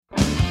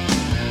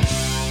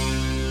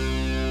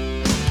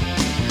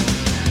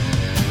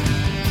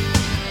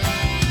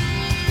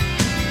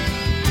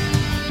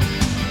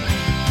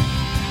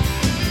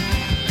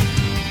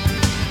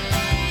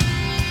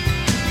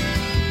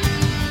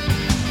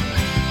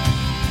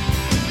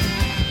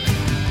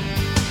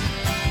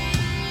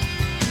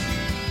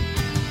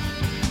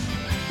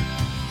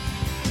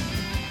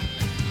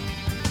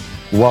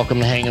Welcome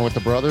to Hanging with the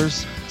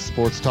Brothers,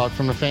 sports talk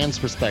from the fans'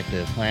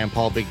 perspective. I am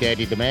Paul Big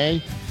Daddy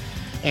DeMay,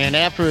 and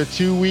after a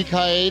 2-week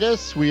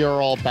hiatus, we are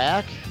all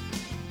back.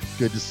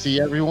 Good to see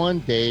everyone.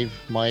 Dave,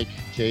 Mike,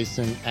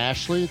 Jason,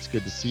 Ashley, it's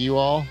good to see you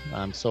all.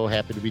 I'm so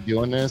happy to be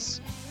doing this.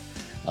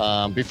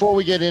 Before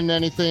we get into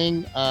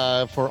anything,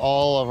 for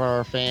all of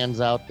our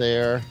fans out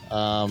there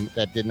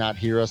that did not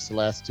hear us the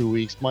last 2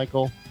 weeks,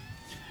 Michael,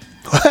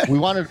 we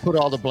wanted to put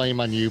all the blame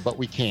on you, but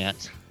we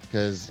can't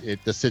because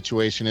the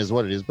situation is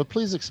what it is. But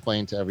please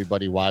explain to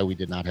everybody why we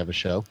did not have a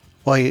show.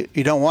 Well,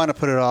 you don't want to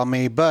put it on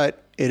me,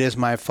 but it is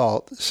my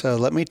fault. So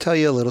let me tell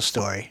you a little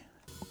story.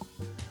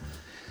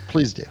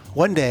 Please do.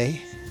 One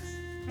day,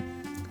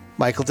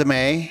 Michael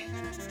DeMay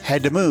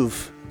had to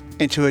move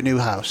into a new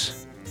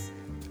house.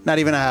 Not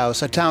even a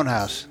house, a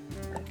townhouse.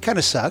 Kind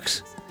of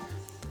sucks.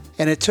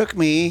 And it took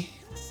me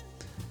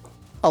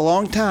a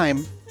long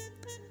time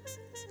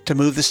to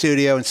move the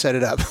studio and set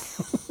it up.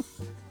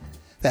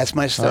 That's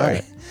my story. All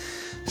right.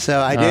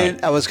 So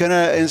I was going to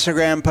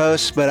Instagram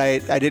post, but I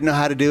didn't know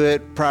how to do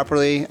it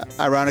properly,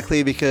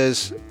 ironically,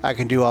 because I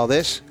can do all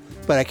this,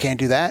 but I can't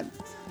do that.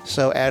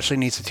 So Ashley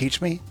needs to teach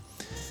me.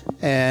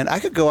 And I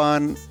could go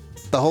on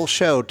the whole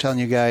show telling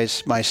you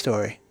guys my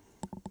story.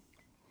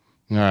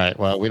 All right.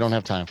 Well, we don't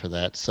have time for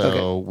that.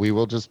 So we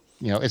will just,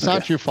 it's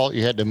not your fault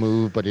you had to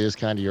move, but it is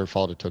kind of your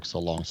fault it took so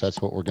long. So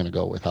that's what we're going to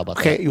go with. How about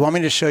that? Okay. You want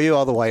me to show you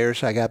all the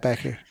wires I got back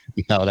here?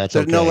 No, that's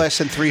There's okay. no less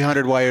than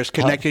 300 wires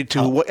connected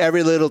to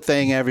every little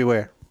thing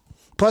everywhere.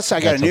 Plus,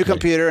 I got a new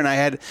computer,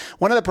 and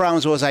one of the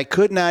problems was I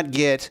could not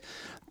get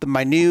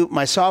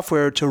my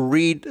software to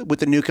read with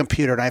the new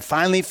computer. And I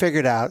finally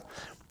figured out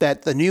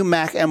that the new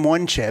Mac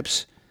M1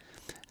 chips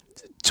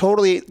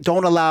totally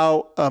don't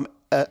allow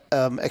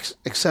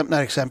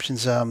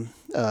extensions.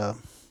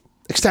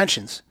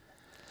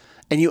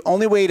 And the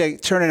only way to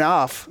turn it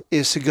off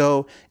is to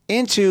go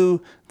into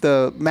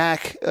the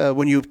Mac.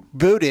 When you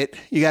boot it,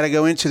 you got to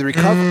go into the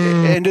recovery.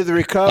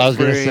 I was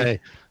going to say,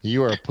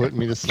 you are putting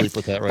me to sleep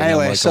with that right now.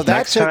 Anyway, so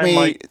that took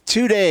me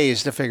 2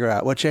 days to figure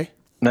out. What, Jay?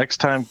 Next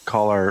time,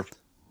 call our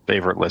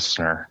favorite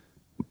listener,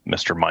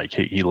 Mr. Mike.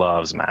 He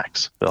loves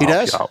Macs. He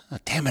does? Oh,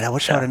 damn it. I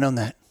wish I would have known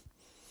that.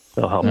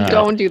 They'll help you.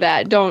 Don't do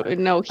that. He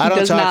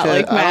does not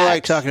like Macs. I don't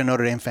like talking to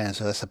Notre Dame fans,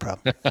 so that's the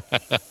problem.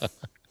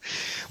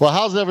 Well,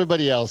 how's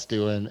everybody else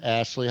doing?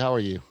 Ashley, how are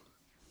you?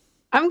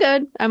 I'm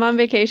good. I'm on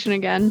vacation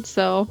again,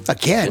 so.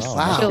 Again?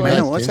 Wow,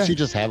 man. What's that? Didn't you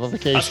just have a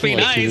vacation Must be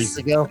 2 weeks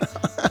ago?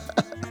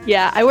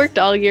 Yeah, I worked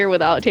all year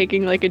without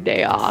taking a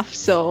day off,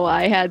 so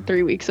I had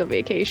 3 weeks of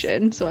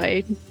vacation. So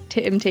I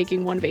am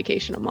taking one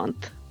vacation a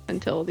month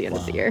until the end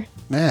of the year.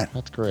 Man,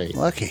 that's great.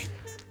 Lucky.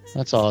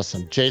 That's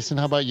awesome. Jason,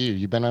 how about you?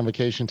 You been on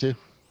vacation too?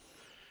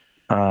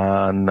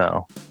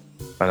 No,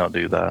 I don't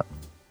do that.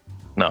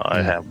 No,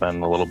 I have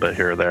been a little bit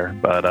here or there,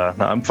 but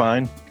no, I'm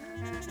fine.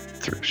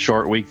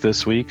 Short week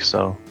this week,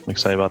 so I'm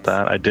excited about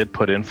that. I did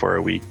put in for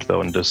a week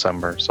though in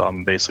December, so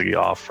I'm basically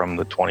off from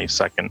the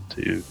 22nd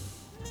to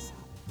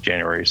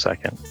January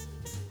 2nd.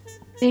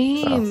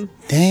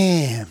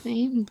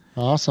 Damn.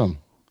 Awesome.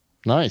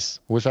 Nice.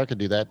 Wish I could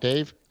do that,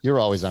 Dave. You're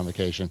always on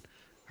vacation.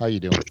 How you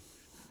doing?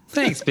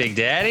 Thanks, Big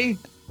Daddy.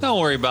 Don't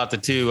worry about the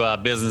two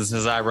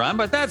businesses I run,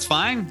 but that's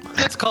fine.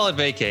 Let's call it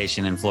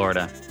vacation in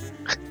Florida.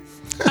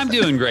 I'm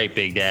doing great,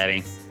 Big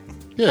Daddy.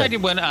 Good. I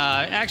did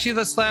actually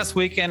this last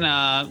weekend,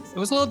 it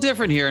was a little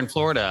different here in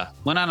Florida.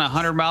 Went on a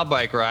 100-mile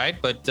bike ride,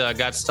 but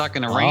got stuck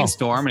in a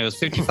rainstorm, and it was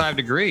 55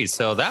 degrees.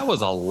 So that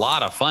was a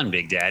lot of fun,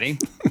 Big Daddy.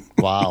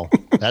 Wow.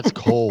 That's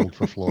cold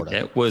for Florida.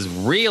 It was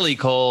really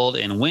cold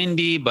and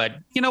windy, but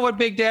you know what,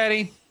 Big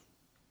Daddy?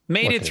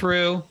 Made it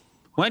through.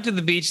 Went to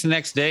the beach the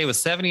next day. It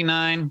was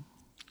 79.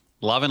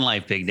 Loving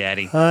life, Big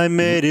Daddy. I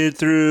made it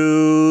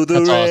through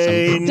the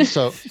rain.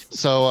 Awesome.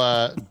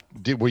 So,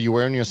 were you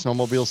wearing your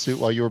snowmobile suit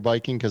while you were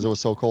biking because it was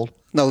so cold?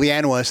 No,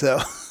 Leanne was,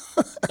 though.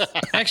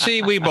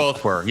 Actually, we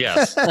both were,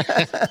 yes.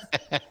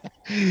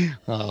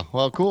 Oh,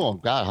 well, cool.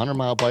 God,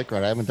 100-mile bike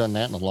ride. I haven't done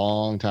that in a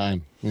long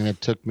time. And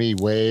it took me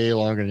way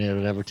longer than it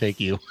would ever take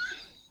you.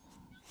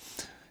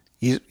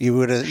 You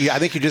would have. I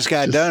think you just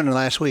got done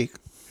last week.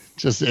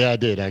 Yeah, I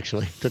did,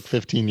 actually. It took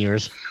 15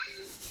 years.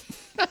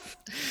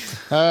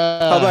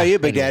 How about you,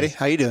 Big Daddy?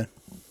 How you doing?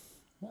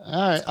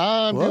 All right.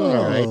 I'm doing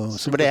all right.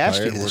 Somebody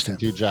asked you this working time.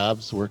 2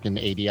 jobs, working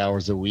 80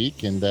 hours a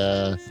week. And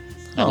I'd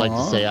like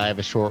to say I have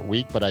a short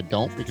week, but I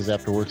don't because I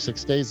have to work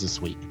 6 days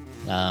this week.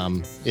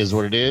 Is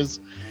what it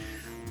is.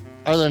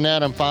 Other than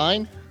that, I'm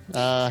fine.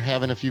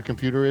 Having a few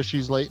computer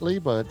issues lately,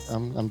 but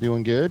I'm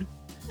doing good.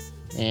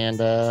 And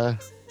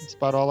that's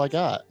about all I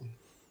got.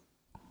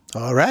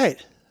 All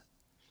right.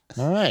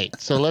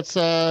 So let's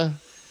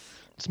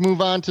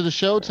move on to the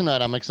show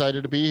tonight. I'm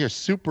excited to be here.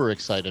 Super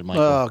excited,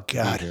 Michael. Oh, to be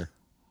God. here.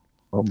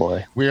 Oh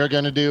boy. We are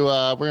going to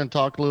we're going to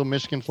talk a little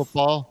Michigan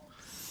football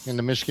in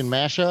the Michigan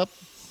mashup.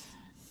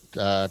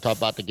 Talk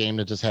about the game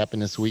that just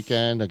happened this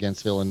weekend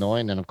against Illinois.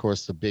 And then, of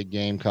course, the big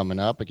game coming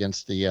up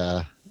against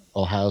the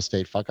Ohio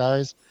State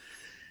Buckeyes.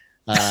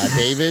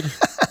 David,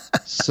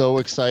 so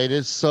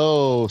excited.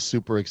 So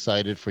super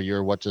excited for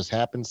your What Just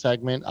Happened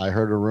segment. I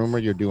heard a rumor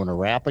you're doing a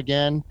rap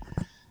again.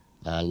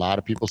 A lot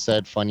of people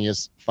said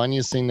funniest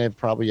thing they've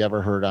probably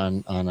ever heard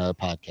on a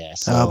podcast.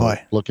 So Oh,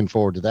 boy. looking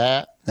forward to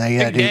that. Now you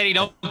gotta Big Daddy,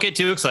 don't get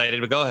too excited,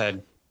 but go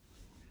ahead.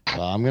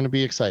 Well, I'm going to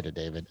be excited,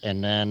 David.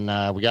 And then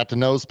we got the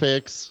nose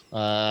picks.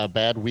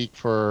 Bad week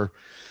for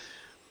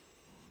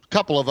a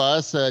couple of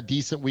us. A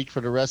decent week for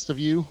the rest of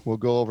you. We'll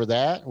go over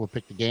that. We'll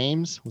pick the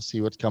games. We'll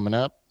see what's coming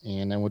up.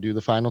 And then we'll do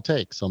the final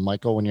take. So,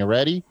 Michael, when you're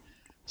ready,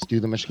 let's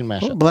do the Michigan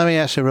mashup. But let me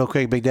ask you real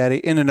quick, Big Daddy.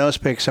 In the nose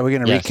picks, are we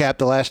going to Yes. recap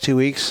the last 2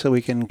 weeks so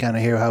we can kind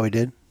of hear how we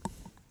did?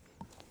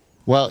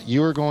 Well,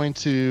 you are going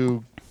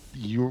to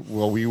we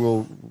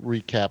will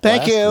recap.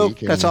 Thank last you. week,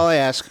 That's all I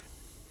ask.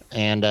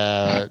 And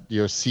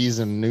your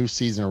new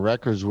season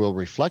records will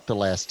reflect the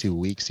last 2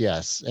 weeks.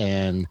 Yes,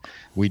 and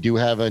we do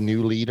have a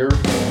new leader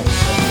at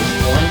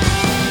this point.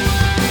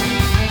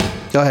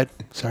 Go ahead.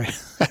 Sorry.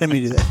 I didn't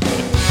mean to do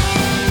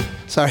that.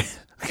 Sorry.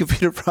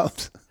 Computer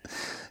problems.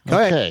 Go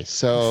ahead. Okay,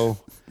 so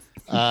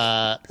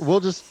we'll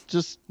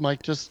just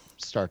Mike, just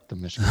start the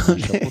Michigan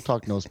mashup. We'll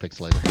talk nose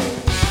picks later.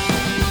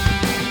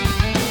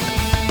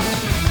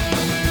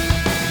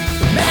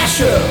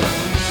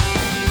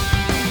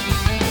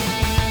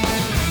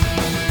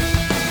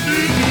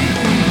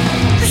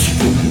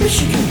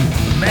 Michigan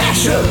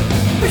mashup.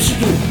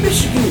 Michigan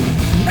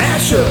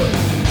mashup.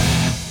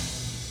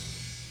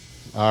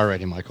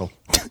 Alrighty, Michael.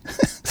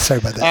 Sorry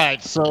about All that.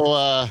 right,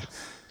 so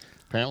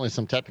apparently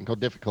some technical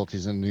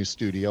difficulties in the new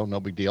studio. No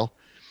big deal.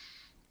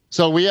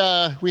 So we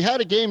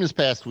had a game this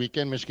past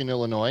weekend, Michigan,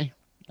 Illinois.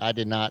 I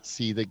did not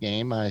see the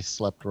game. I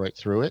slept right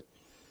through it.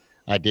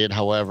 I did,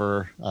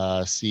 however,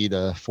 see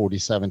the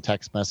 47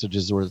 text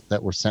messages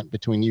that were sent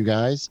between you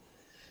guys.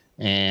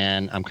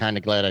 And I'm kind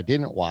of glad I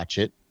didn't watch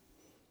it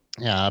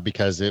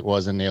because it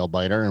was a nail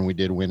biter and we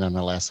did win on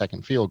the last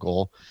second field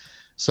goal.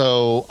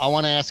 So I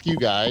want to ask you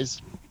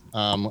guys,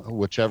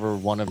 whichever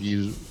one of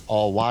you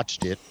all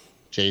watched it.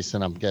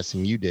 Jason, I'm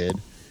guessing you did.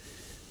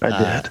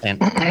 I did.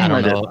 And I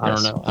don't know. did,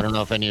 yes. I don't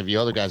know if any of you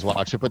other guys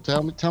watched it, but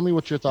tell me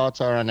what your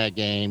thoughts are on that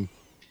game.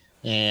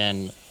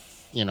 And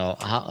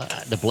how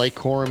the Blake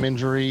Corum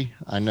injury,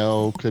 I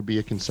know could be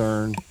a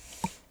concern.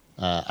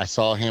 I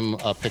saw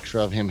a picture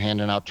of him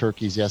handing out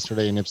turkeys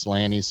yesterday in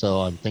Ypsilanti,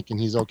 so I'm thinking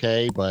he's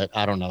okay, but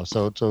I don't know.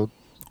 So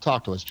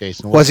talk to us,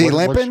 Jason. Was he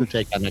What's limping? your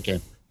take on that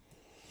game?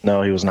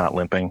 No, he was not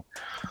limping.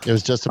 It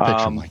was just a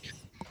picture, Mike.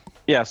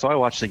 Yeah, so I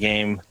watched the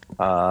game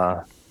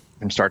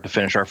from start to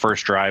finish. Our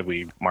first drive,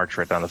 we marched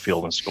right down the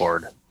field and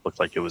scored. Looked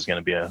like it was going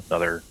to be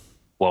another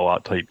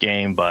blowout type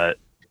game, but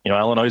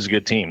Illinois is a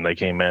good team. They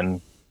came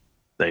in,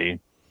 they're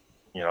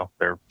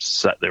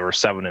set. They were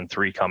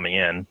 7-3 coming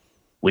in,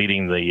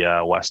 leading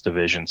the West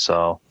Division.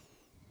 So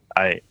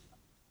I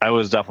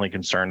was definitely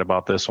concerned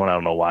about this one. I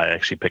don't know why I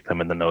actually picked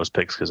them in the nose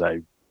picks because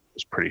I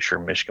was pretty sure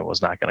Michigan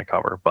was not going to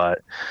cover.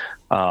 But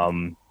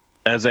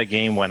as that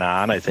game went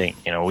on, I think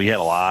we have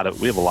a lot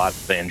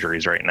of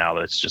injuries right now.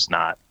 That's just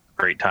not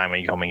great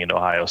timing coming into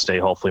Ohio State.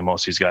 Hopefully,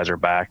 most of these guys are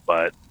back,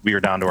 but we were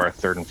down to our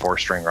third and fourth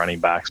string running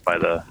backs by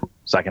the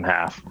second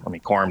half. I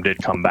mean, Corum did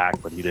come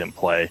back, but he didn't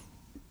play.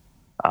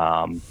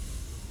 We're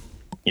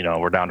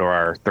down to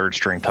our third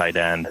string tight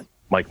end.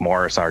 Mike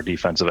Morris, our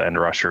defensive end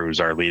rusher, who's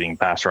our leading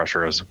pass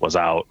rusher, was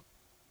out.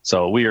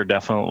 So we are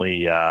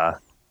definitely,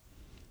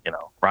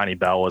 Ronnie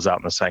Bell was out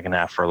in the second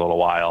half for a little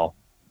while.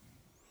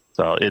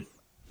 So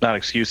not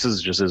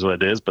excuses, just is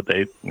what it is. But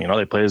they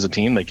played as a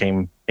team. They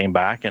came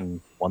back and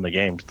won the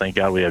game. Thank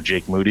God we have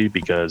Jake Moody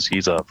because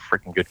he's a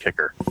freaking good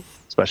kicker,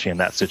 especially in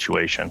that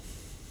situation.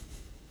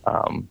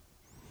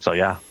 So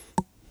yeah,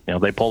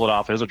 they pulled it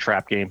off. It was a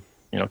trap game.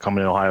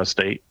 Coming to Ohio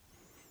State,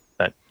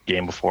 that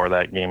game before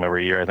that game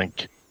every year, I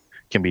think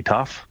can be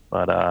tough.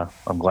 But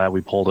I'm glad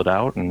we pulled it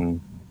out and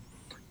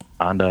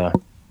on to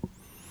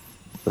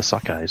the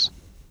Suckeyes.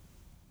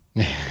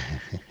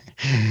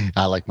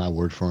 I like my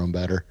word for him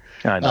better.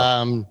 I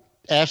know.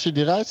 Ashley,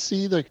 did I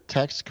see the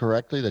text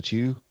correctly that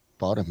you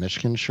bought a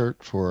Michigan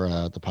shirt for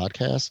the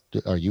podcast?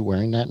 Are you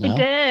wearing that now? I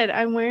did.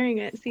 I'm wearing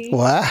it. See?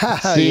 Wow.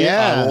 See,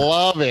 Yeah. I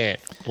love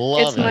it.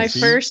 It's my See?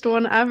 first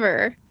one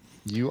ever.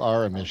 You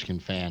are a Michigan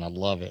fan. I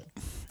love it.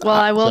 Well,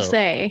 I will So-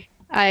 say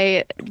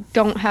I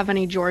don't have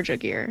any Georgia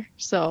gear.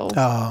 So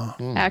Oh.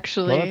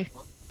 actually,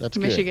 That's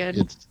Michigan,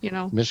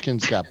 good.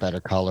 Michigan's got better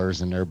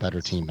colors and they're a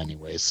better team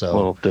anyway. A So,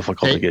 little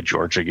difficult Hey. to get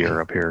Georgia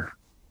gear up here.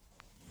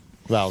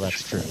 well,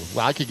 that's true.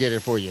 Well, I could get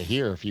it for you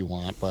here if you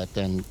want, but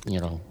then,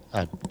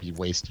 I'd be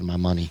wasting my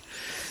money.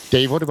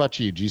 Dave, what about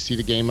you? Did you see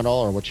the game at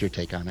all, or what's your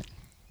take on it?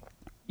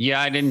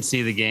 Yeah, I didn't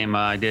see the game.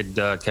 I did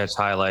catch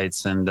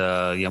highlights, and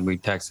we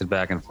texted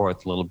back and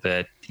forth a little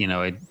bit.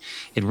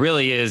 It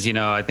really is.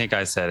 I think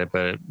I said it,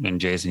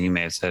 and Jason, you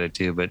may have said it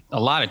too. But a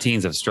lot of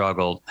teams have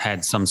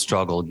had some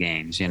struggle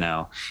games. Even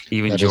That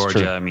is true.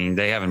 Georgia. I mean,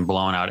 they haven't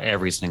blown out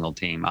every single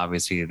team.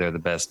 Obviously, they're the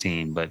best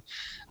team, but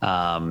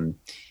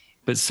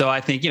so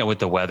I think with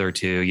the weather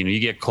too. You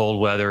get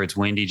cold weather. It's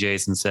windy.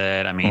 Jason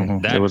said. I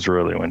mean, It was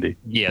really windy.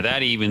 yeah,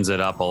 that evens it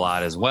up a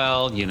lot as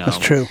well. That's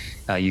true.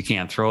 You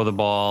can't throw the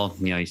ball,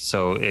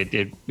 so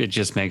it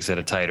just makes it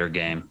a tighter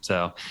game.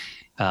 So,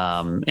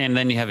 and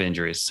then you have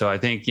injuries. So I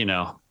think,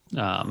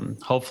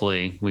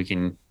 hopefully we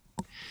can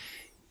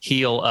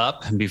heal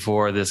up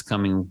before this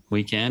coming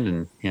weekend,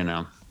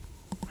 and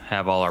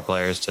have all our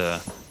players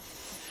to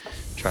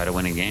try to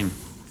win a game.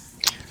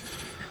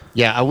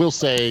 Yeah, I will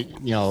say,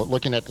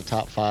 looking at the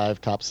top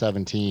 5, top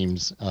 7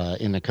 teams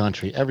in the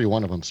country, every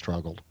one of them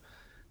struggled.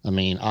 I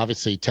mean,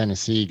 obviously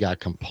Tennessee got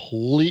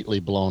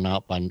completely blown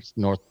out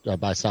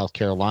by South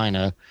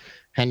Carolina.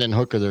 Hendon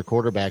Hooker, their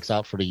quarterback's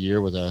out for the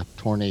year with a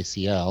torn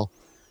ACL.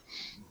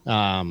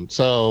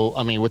 So,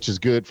 I mean, which is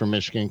good for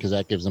Michigan because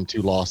that gives them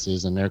 2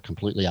 losses and they're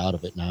completely out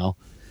of it now.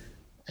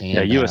 And,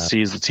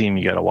 USC is the team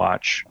you got to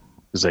watch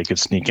because they could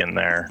sneak in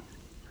there,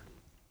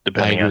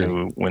 depending on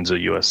who wins a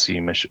Ohio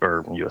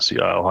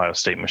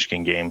State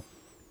Michigan game.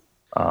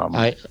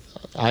 I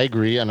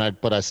agree,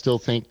 but I still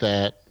think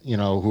that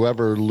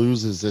whoever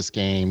loses this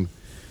game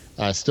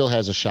still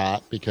has a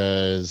shot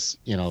because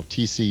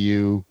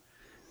TCU,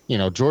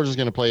 Georgia's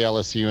going to play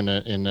LSU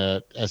in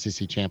the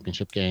SEC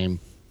championship game.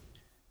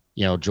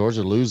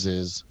 Georgia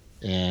loses,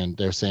 and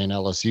they're saying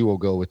LSU will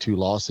go with 2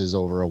 losses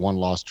over a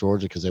 1-loss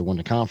Georgia because they won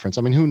the conference.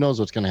 I mean, who knows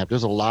what's going to happen?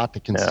 There's a lot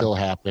that can still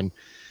happen.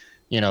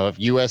 If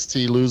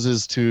USC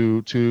loses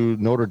to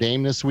Notre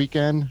Dame this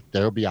weekend,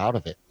 they'll be out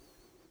of it.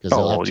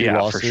 Oh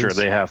yeah, for sure.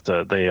 They have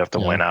to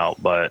win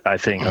out. But I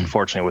think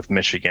unfortunately with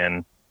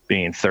Michigan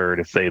being 3rd,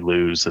 if they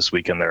lose this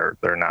weekend, they're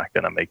not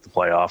going to make the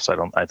playoffs.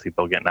 I think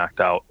they'll get knocked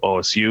out.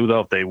 OSU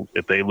though,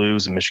 if they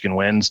lose and Michigan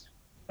wins,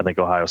 I think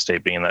Ohio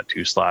State being that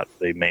 2 slot,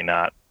 they may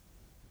not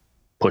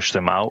push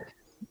them out.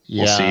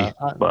 We'll see.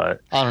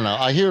 But I don't know.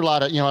 I hear a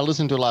lot of, I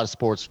listen to a lot of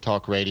sports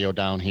talk radio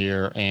down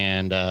here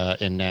and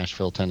in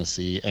Nashville,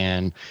 Tennessee.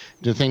 And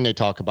the thing they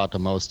talk about the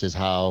most is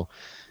how,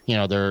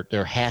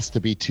 there has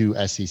to be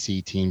 2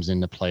 SEC teams in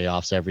the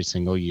playoffs every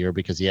single year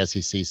because the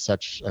SEC is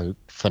such a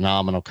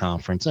phenomenal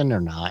conference, and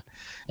they're not.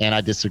 And I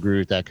disagree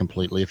with that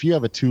completely. If you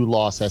have a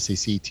 2-loss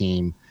SEC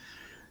team,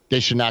 they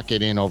should not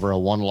get in over a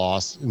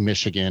 1-loss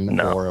Michigan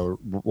or a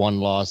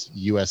 1-loss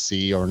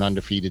USC or an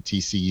undefeated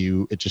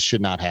TCU. It just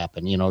should not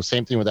happen.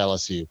 Same thing with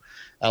LSU.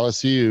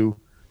 LSU,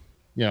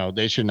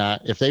 they should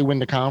not. If they win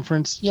the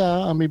conference,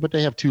 but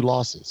they have 2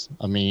 losses.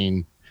 I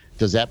mean,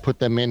 does that put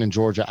them in and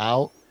Georgia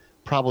out?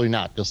 Probably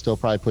not. They'll still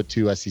probably put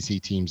 2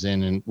 SEC teams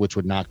in, and which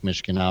would knock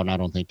Michigan out, and I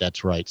don't think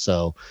that's right.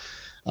 So,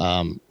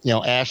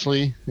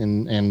 Ashley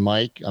and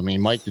Mike. I mean,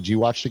 Mike, did you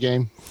watch the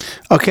game?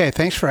 Okay,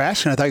 thanks for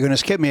asking. I thought you were going to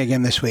skip me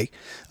again this week.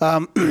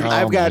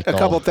 I've got a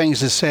couple things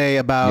to say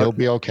about You'll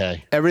be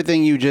okay.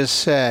 Everything you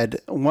just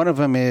said. One of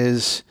them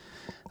is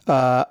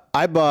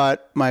I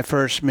bought my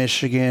first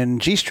Michigan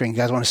G-string. You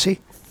guys want to see?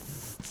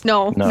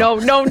 No. God,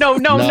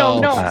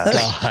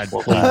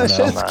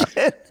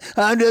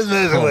 I'm just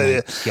messing with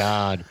you.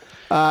 God.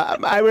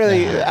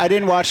 I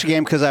didn't watch the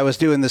game because I was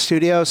doing the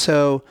studio,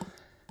 so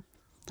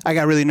I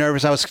got really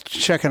nervous. I was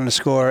checking on the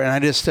score, and I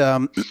just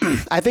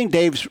I think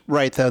Dave's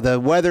right, though. The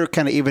weather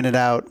kind of evens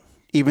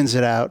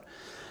it out.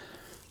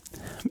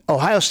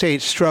 Ohio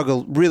State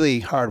struggled really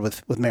hard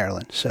with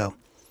Maryland, so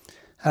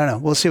I don't know.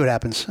 We'll see what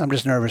happens. I'm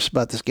just nervous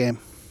about this game.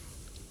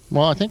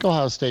 Well, I think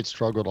Ohio State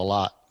struggled a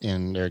lot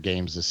in their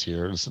games this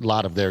year. A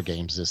lot of their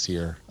games this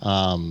year.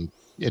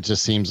 It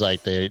just seems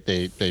like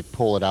they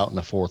pull it out in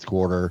the 4th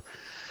quarter.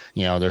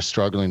 They're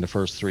struggling the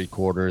first 3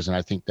 quarters, and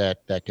I think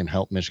that can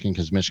help Michigan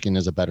because Michigan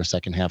is a better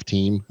second half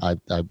team. I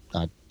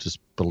just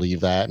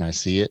believe that, and I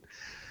see it.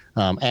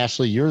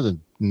 Ashley, you're the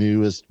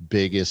newest,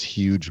 biggest,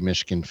 huge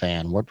Michigan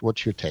fan.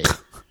 What's your take?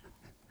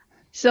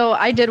 So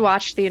I did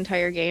watch the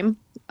entire game.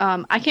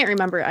 I can't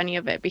remember any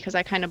of it because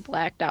I kind of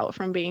blacked out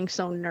from being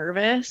so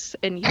nervous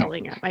and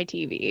yelling at my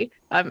TV.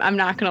 I'm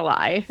not gonna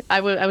lie.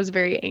 I was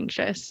very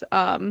anxious.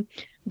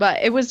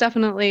 But it was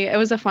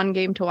a fun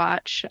game to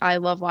watch. I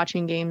love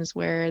watching games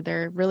where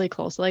they're really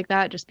close like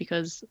that just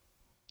because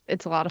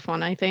it's a lot of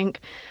fun, I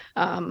think.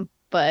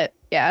 But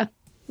yeah,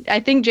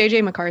 I think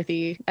JJ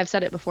McCarthy, I've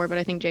said it before, but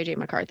I think JJ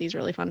McCarthy is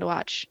really fun to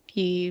watch.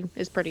 He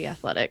is pretty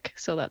athletic,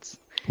 so that's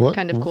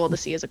kind of cool to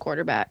see as a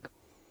quarterback.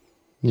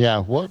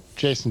 Yeah.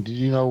 Jason, did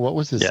you know what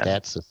was his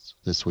stats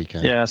this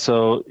weekend? Yeah.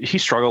 So he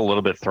struggled a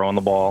little bit throwing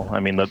the ball. I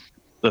mean,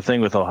 the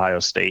thing with Ohio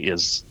State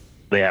is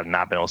they have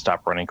not been able to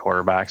stop running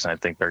quarterbacks. And I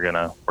think we're going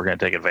to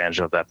take advantage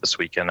of that this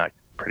weekend. I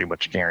pretty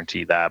much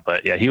guarantee that,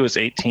 but yeah, he was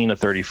 18 to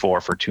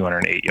 34 for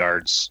 208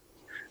 yards.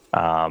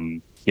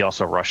 He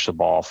also rushed the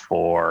ball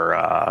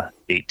for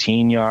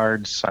 18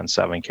 yards on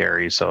 7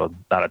 carries. So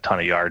not a ton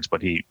of yards,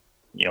 but he,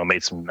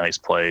 made some nice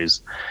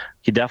plays.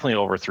 He definitely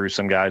overthrew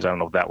some guys. I don't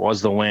know if that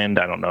was the wind.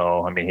 I don't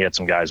know. I mean, he had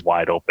some guys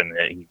wide open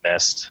that he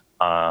missed.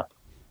 So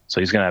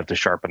he's going to have to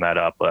sharpen that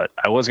up. But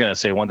I was going to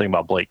say one thing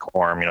about Blake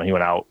Corum. He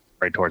went out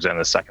right towards the end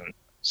of the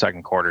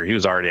second quarter. He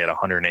was already at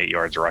 108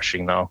 yards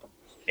rushing, though.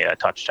 Yeah, a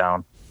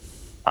touchdown.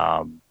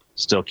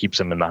 Still keeps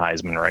him in the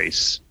Heisman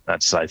race.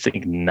 That's, I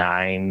think,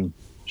 9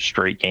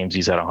 straight games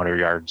he's had 100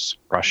 yards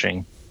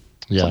rushing.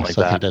 Yeah, like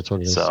so that. I think that's what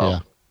it is. So,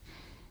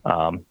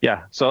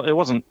 so it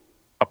wasn't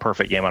a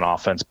perfect game on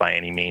offense by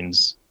any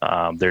means.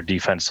 Their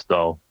defense,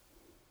 though,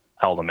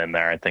 held them in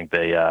there. I think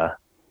they had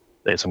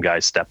some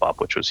guys step up,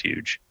 which was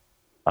huge.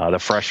 The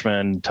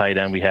freshman tight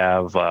end we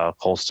have,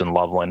 Colston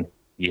Loveland,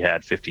 he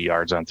had 50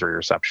 yards on 3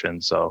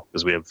 receptions. So,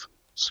 because we have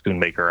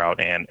Schoonmaker out,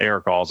 and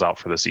Eric All's out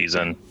for the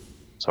season,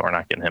 so we're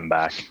not getting him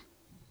back.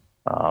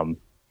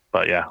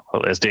 But yeah,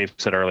 as Dave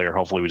said earlier,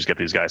 hopefully we just get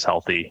these guys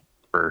healthy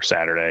for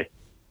Saturday,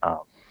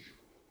 because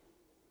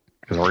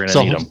we're going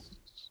to need them.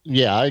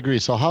 Yeah, I agree.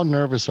 So how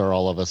nervous are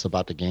all of us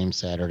about the game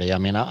Saturday? I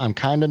mean, I'm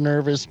kind of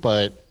nervous,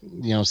 but,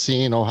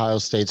 seeing Ohio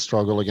State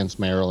struggle against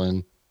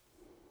Maryland,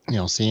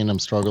 seeing them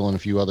struggle in a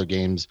few other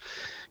games,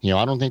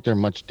 I don't think they're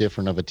much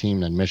different of a team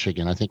than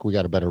Michigan. I think we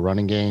got a better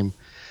running game.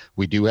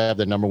 We do have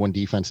the number one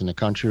defense in the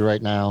country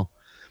right now,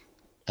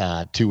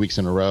 2 weeks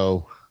in a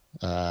row.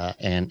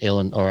 And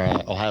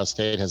Ohio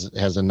State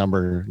has a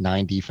number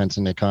 9 defense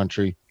in the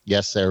country.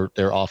 Yes, their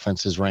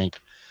offense is ranked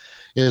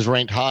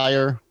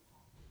higher,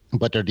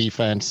 but their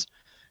defense,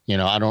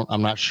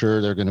 I'm not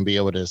sure they're going to be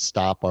able to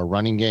stop our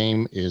running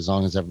game as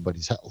long as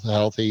everybody's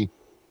healthy.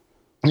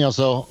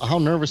 So how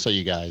nervous are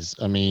you guys?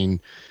 I mean,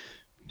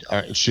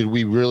 should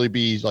we really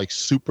be like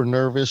super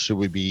nervous? Should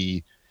we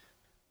be,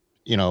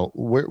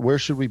 where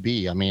should we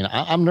be? I mean,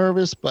 I'm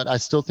nervous, but I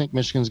still think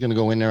Michigan's going to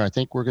go in there. I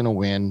think we're going to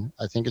win.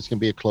 I think it's going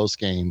to be a close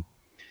game.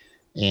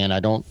 And I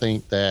don't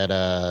think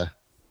that,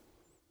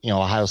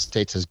 Ohio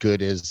State's as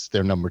good as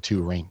their number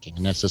 2 ranking.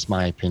 And that's just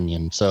my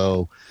opinion.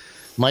 So,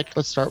 Mike,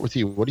 let's start with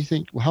you. What do you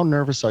think? How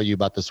nervous are you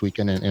about this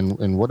weekend?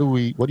 And what do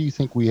you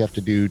think we have to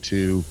do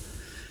to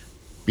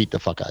beat the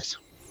Buckeyes?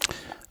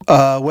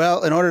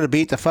 Well, in order to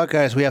beat the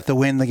Buckeyes, we have to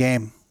win the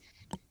game.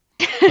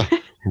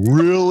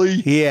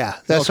 Really? Yeah,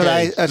 that's what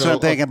I'm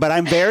thinking. But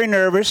I'm very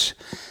nervous.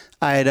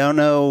 I don't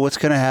know what's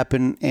going to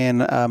happen,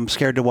 and I'm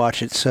scared to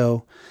watch it.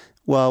 So,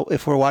 well,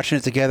 if we're watching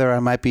it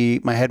together, my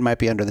head might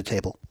be under the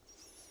table.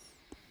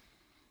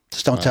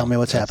 Just don't tell me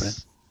what's happening.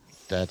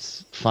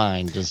 That's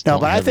fine. Just no,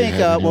 but I think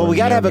we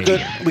got to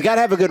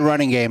have a good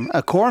running game.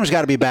 Corum's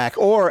got to be back,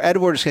 or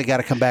Edwards got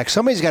to come back.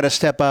 Somebody's got to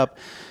step up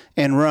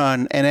and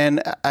run. And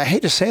then I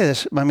hate to say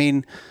this, I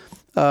mean,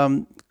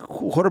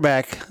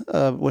 quarterback,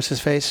 what's his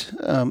face?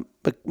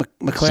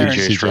 McLaren.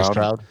 CJ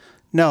Stroud.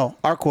 No,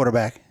 our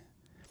quarterback.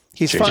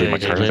 He's fun.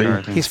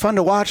 He's fun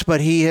to watch, but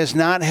he has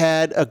not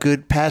had a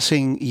good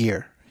passing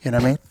year. You know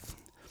what I mean?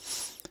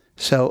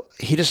 So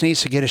he just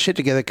needs to get his shit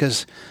together,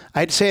 because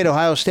I'd say at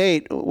Ohio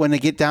State, when they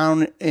get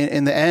down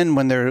in the end,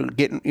 when they're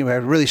getting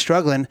really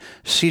struggling,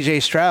 C.J.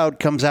 Stroud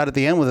comes out at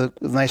the end with a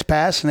nice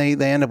pass, and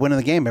they end up winning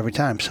the game every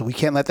time. So we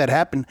can't let that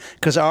happen,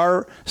 because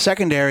our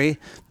secondary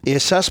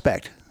is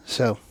suspect.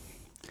 So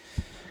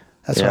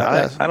that's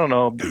I don't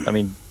know. I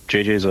mean,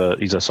 JJ's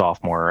he's a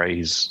sophomore, right?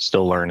 He's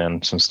still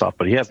learning some stuff,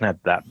 but he hasn't had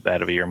that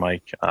bad of a year,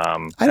 Mike. I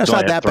know it's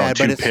not that bad,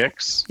 but it's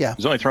picks. Yeah,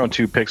 he's only thrown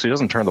 2 picks. So he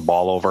doesn't turn the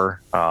ball over.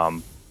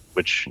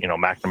 Which,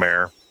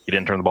 McNamara, he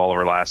didn't turn the ball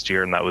over last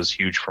year, and that was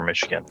huge for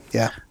Michigan.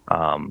 Yeah.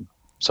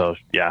 So,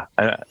 yeah,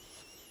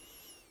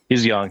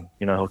 he's young.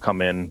 He'll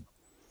come in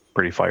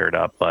pretty fired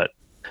up. But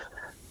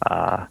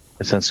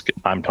since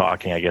I'm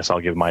talking, I guess I'll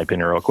give my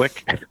opinion real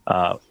quick.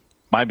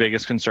 My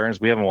biggest concern is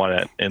we haven't won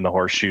it in the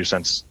horseshoe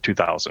since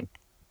 2000.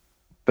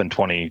 It's been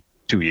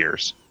 22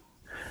 years.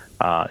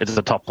 It's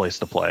a tough place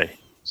to play.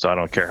 So I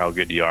don't care how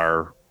good you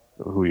are,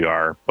 who you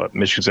are. But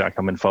Michigan's got to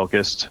come in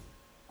focused,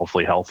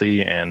 hopefully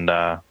healthy, and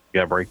we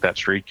got to break that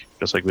streak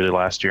just like we did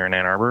last year in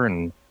Ann Arbor.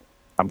 And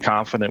I'm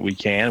confident we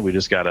can. We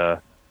just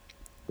the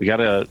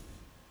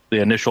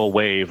initial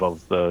wave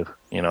of the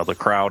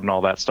crowd and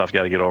all that stuff.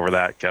 Got to get over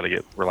that. Got to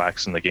get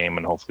relaxed in the game,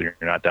 and hopefully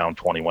you're not down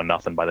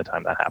 21-0 by the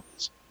time that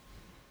happens.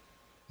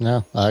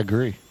 No, I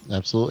agree.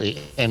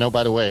 Absolutely. And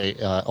by the way,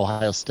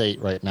 Ohio State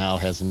right now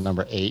has a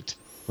number 8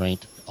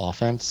 ranked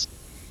offense,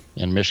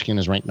 and Michigan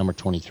is ranked number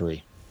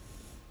 23.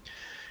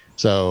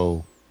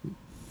 So,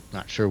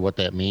 not sure what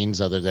that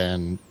means other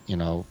than,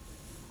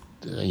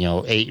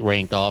 8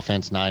 ranked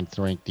offense, 9th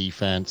ranked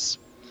defense.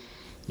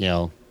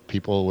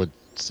 People would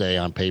say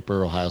on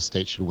paper Ohio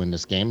State should win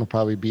this game and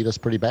probably beat us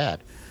pretty bad.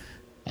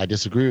 I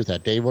disagree with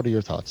that. Dave, what are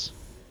your thoughts?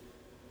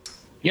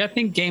 Yeah, I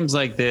think games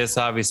like this,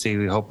 obviously,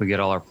 we hope we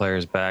get all our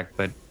players back,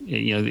 but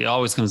it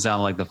always comes down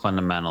to like the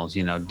fundamentals.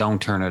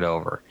 Don't turn it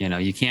over.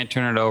 You can't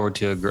turn it over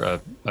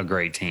to a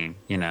great team.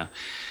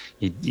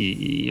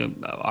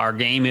 Our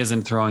game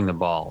isn't throwing the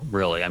ball,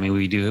 really. I mean,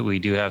 we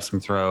do have some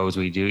throws.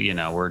 We do,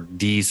 we're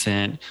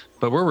decent,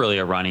 but we're really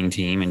a running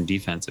team and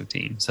defensive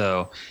team.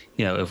 So,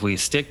 if we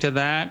stick to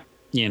that,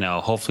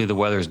 hopefully the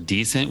weather's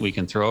decent. We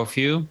can throw a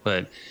few,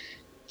 but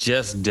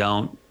just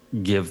don't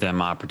give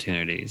them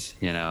opportunities,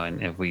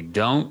 and if we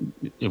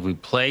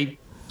play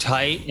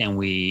tight and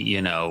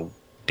we,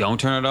 don't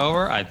turn it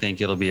over, I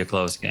think it'll be a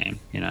close game,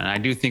 and I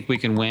do think we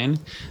can win.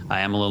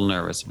 I am a little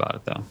nervous about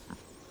it though.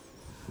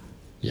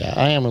 Yeah,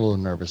 I am a little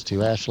nervous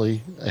too.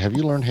 Ashley, have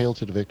you learned Hail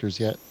to the Victors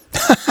yet?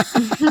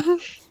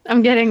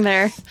 I'm getting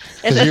there.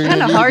 It's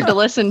kind of hard to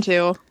listen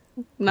to.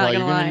 Not you're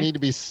gonna lie. Going to need to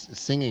be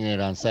singing it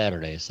on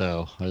Saturday,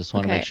 so I just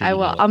want to make sure. I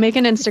will. I'll make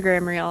an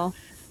Instagram reel.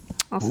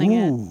 I'll sing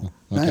it. Okay,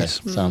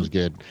 nice. Sounds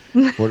good.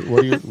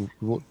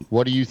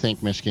 What do you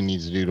think Michigan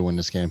needs to do to win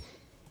this game?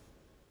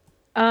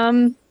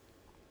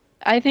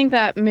 I think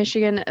that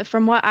Michigan,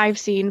 from what I've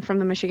seen from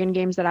the Michigan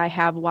games that I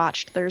have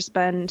watched, there's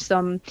been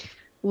some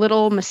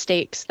little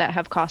mistakes that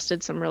have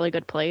costed some really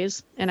good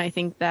plays. And I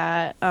think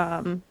that,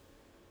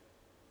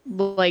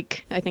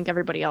 like I think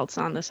everybody else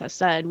on this has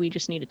said, we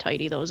just need to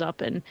tidy those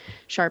up and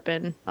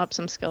sharpen up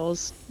some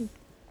skills,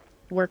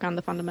 work on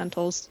the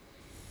fundamentals.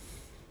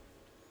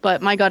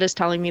 But my gut is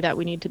telling me that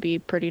we need to be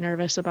pretty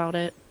nervous about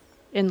it.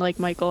 And like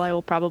Michael, I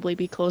will probably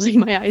be closing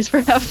my eyes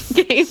for half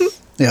the game.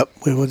 Yep,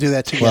 we will do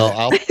that together.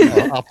 Well,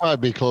 I'll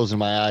probably be closing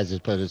my eyes,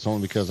 but it's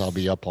only because I'll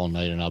be up all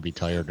night and I'll be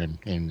tired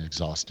and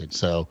exhausted.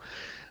 So,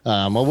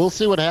 well, we'll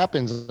see what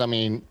happens. I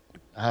mean,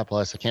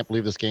 plus, I can't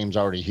believe this game's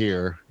already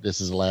here.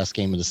 This is the last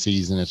game of the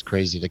season. It's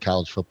crazy that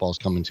college football's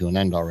coming to an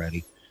end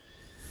already.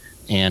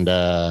 And,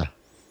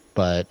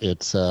 but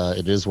it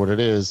is what it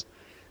is.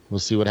 We'll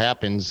see what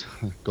happens.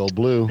 Go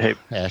blue. Hey,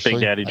 Ashley,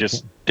 Big Daddy,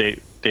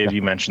 Dave,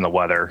 you mentioned the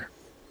weather.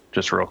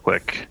 Just real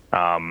quick,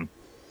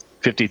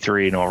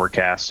 53 and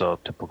overcast, so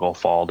typical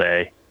fall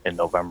day in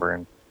November,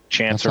 and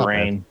chance of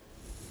rain,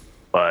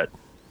 but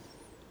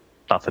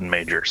nothing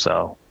major.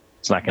 So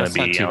it's not going to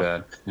be too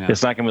bad. Yeah.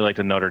 It's not going to be like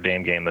the Notre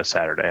Dame game this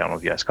Saturday. I don't know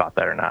if you guys caught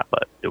that or not,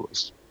 but it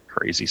was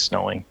crazy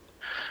snowing.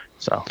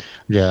 So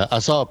yeah, I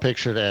saw a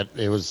picture that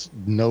it was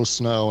no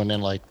snow, and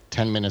then like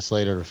 10 minutes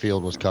later, the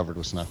field was covered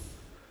with snow.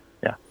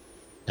 Yeah,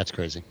 that's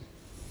crazy.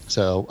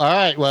 So all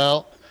right,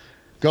 well.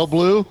 Go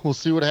blue. We'll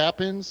see what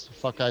happens.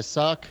 Fuck, I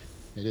suck.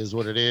 It is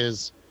what it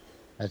is.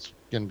 That's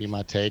going to be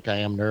my take. I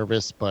am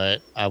nervous,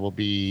 but I will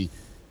be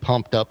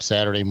pumped up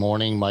Saturday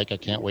morning. Mike, I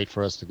can't wait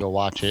for us to go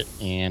watch it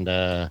and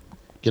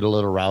get a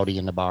little rowdy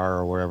in the bar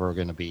or wherever we're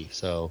going to be.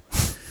 So,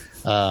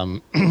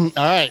 all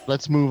right,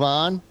 let's move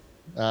on.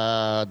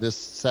 This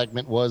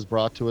segment was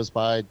brought to us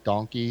by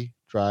Donkey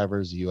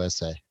Drivers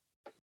USA.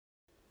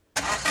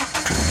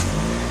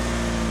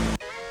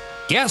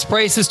 Gas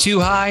prices too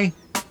high?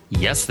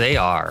 Yes, they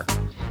are.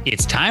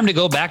 It's time to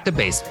go back to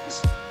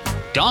basics.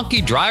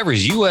 Donkey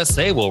Drivers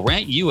USA will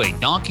rent you a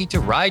donkey to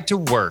ride to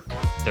work,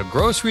 the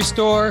grocery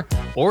store,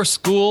 or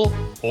school,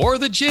 or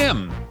the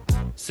gym.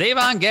 Save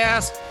on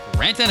gas,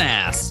 rent an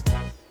ass.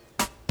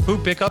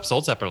 Food pickup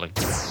sold separately.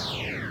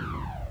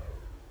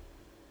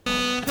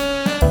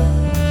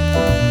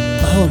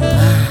 Oh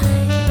my.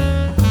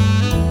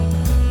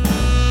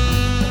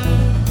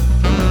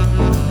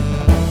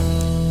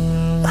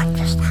 What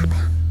just happened?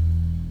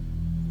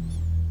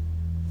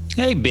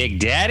 Hey, Big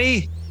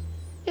Daddy.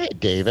 Hey,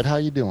 David, how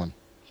you doing?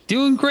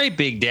 Doing great,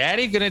 Big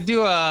Daddy. Gonna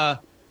do a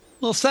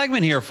little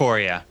segment here for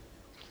you.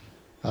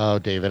 Oh,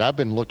 David, I've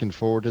been looking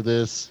forward to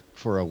this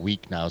for a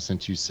week now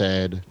since you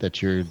said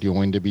that you're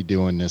going to be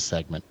doing this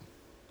segment.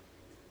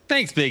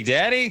 Thanks, Big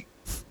Daddy.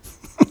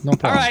 No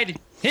problem. All right,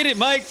 hit it,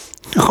 Mike.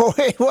 Oh,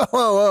 wait, whoa,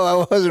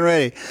 I wasn't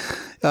ready.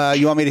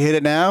 You want me to hit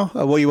it now?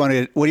 What do you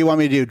want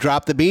me to do?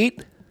 Drop the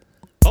beat?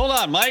 Hold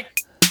on, Mike.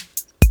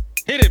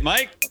 Hit it,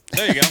 Mike.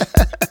 There you go.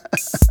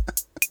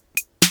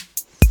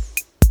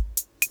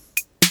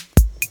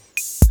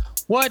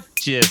 What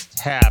just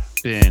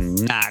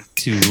happened not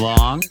too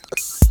long?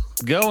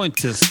 Going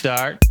to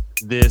start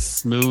this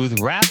smooth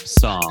rap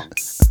song.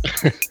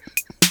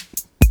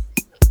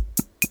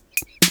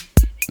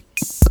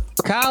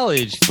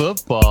 College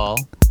football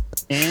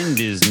end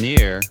is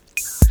near.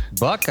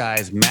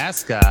 Buckeyes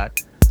mascot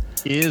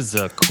is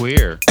a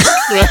queer.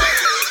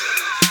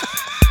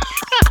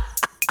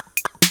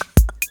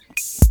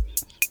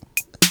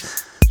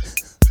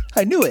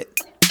 I knew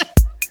it.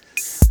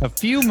 A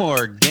few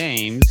more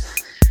games.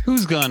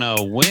 Who's gonna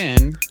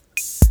win?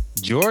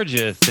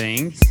 Georgia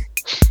thinks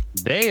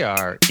they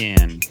are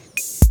in.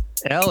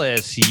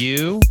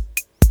 LSU,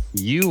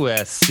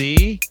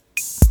 USC,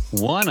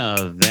 one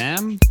of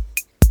them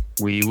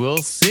we will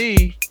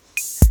see.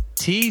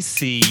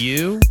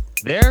 TCU,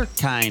 they're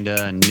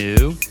kinda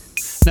new.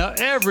 Now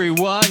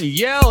everyone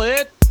yell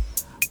it.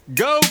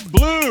 Go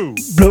blue!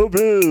 Blue,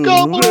 blue.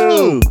 Go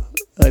blue.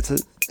 That's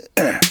it.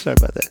 Sorry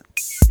about that.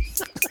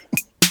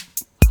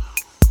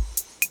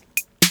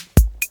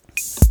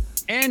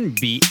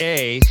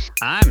 NBA,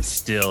 I'm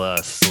still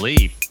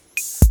asleep.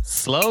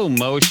 Slow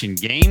motion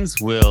games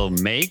will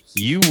make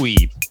you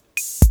weep.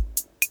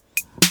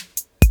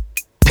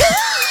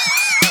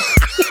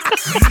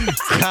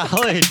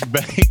 College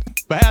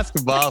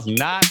basketball's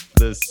not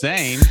the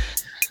same.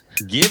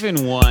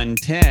 Giving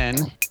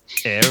 110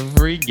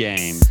 every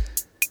game.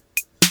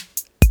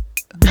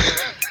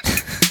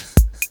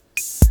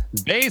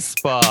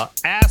 Baseball,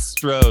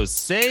 Astros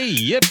say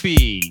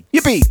yippee.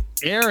 Yippee.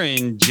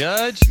 Aaron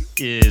Judge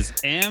is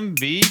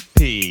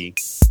MVP.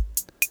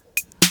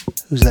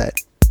 Who's that?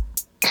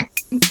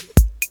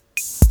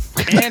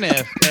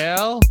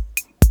 NFL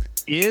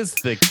is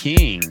the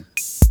king.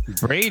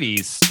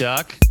 Brady's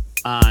stuck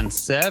on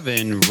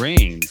 7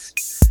 rings.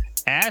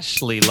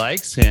 Ashley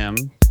likes him.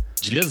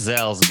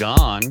 Giselle's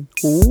gone.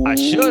 Ooh. I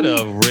should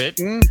have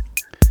written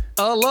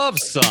a love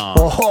song.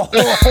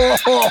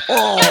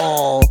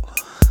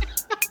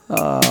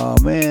 Oh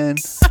man.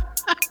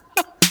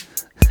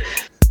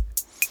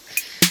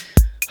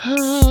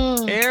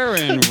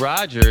 Aaron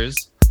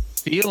Rodgers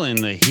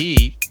feeling the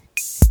heat.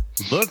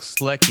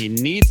 Looks like he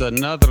needs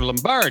another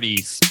Lombardi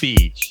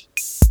speech.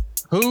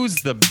 Who's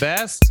the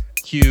best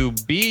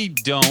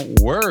QB, don't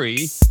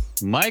worry.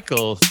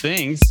 Michael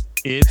thinks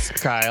it's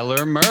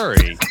Kyler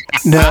Murray.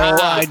 No,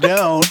 I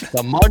don't.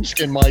 The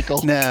Munchkin,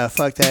 Michael. No,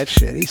 fuck that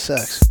shit. He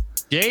sucks.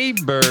 Jay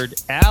Bird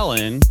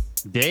Allen,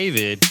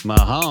 David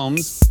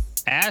Mahomes,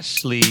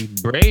 Ashley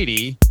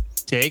Brady,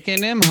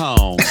 taking him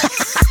home.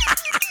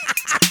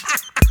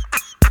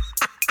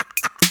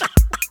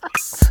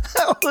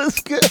 That was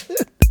good.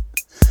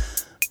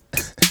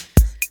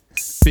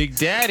 Big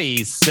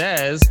Daddy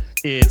says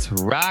it's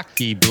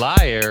Rocky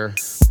Blyer.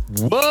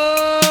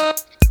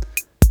 What?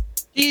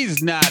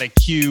 He's not a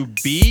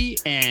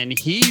QB and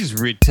he's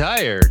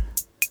retired.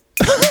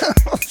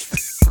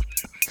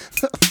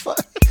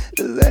 What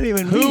does that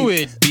even Who mean?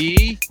 it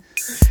be?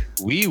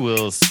 We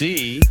will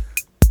see.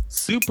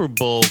 Super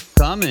Bowl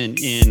coming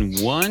in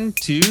 1,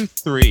 2,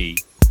 3.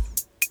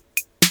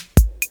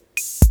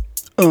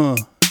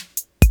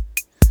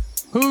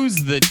 Who's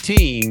the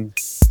team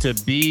to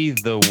be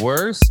the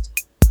worst?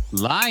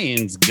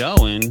 Lions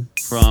going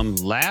from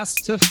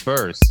last to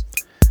first.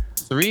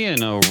 3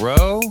 in a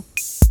row?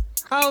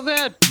 How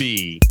that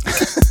be?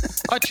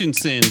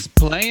 Hutchinson's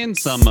playing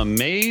some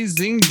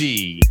amazing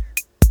D.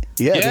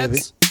 Yeah, baby.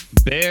 Jets,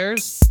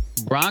 Bears,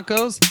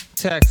 Broncos,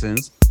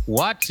 Texans.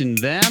 Watching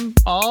them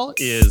all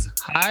is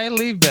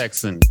highly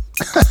vexing.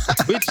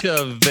 Which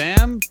of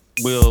them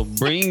will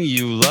bring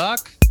you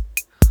luck?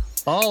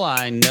 All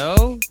I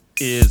know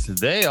is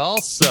they all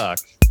suck.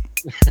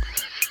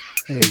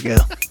 There you go.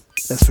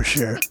 That's for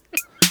sure.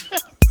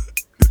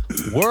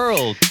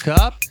 World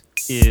Cup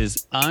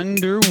is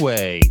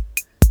underway.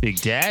 Big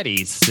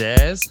Daddy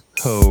says,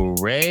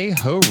 hooray,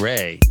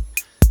 hooray.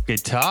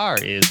 Guitar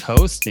is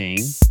hosting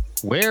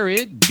where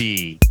it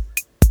be.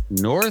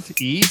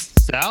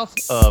 Northeast, south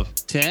of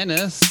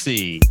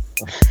Tennessee.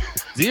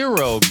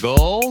 0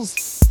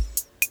 goals?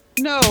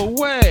 No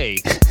way.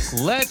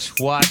 Let's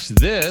watch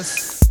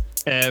this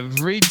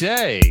every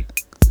day.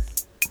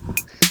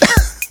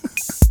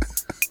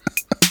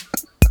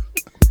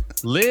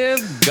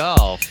 Live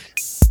golf.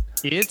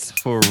 It's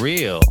for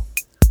real.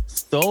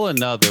 Stole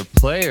another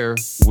player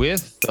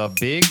with a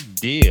big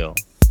deal.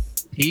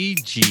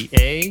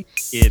 PGA,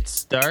 it's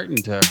starting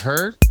to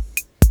hurt.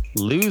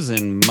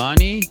 Losing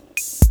money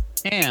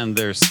and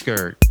their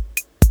skirt.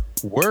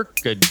 Work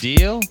a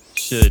deal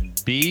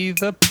should be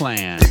the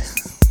plan.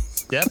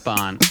 Step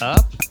on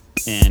up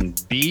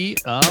and be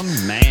a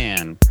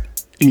man.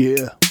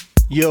 Yeah.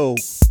 Yo.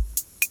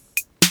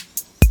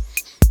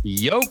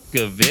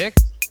 Djokovic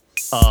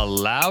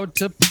allowed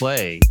to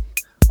play.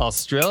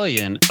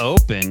 Australian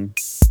Open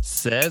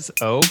says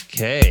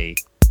okay.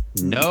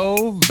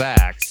 No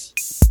vax,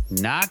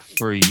 not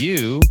for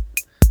you.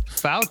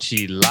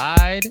 Fauci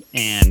lied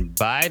and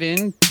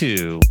Biden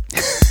too.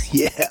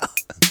 Yeah.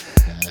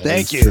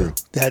 Thank you. True.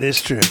 That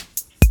is true.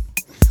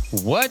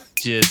 What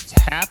just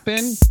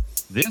happened?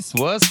 This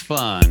was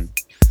fun.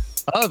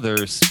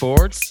 Other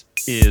sports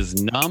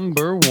is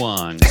number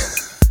 1.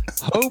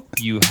 Hope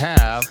you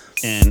have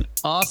an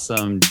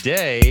awesome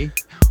day.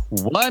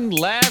 One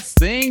last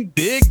thing,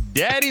 Big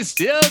Daddy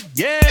still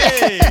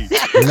gay.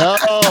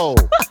 No.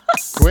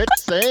 Quit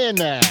saying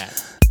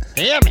that.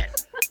 Damn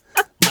it.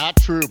 Not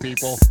true,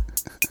 people.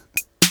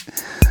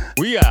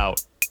 We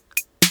out.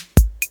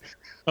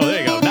 Oh, there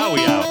you go. Now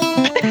we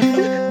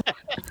out.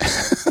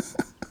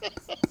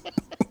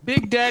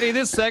 Big Daddy,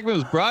 this segment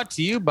was brought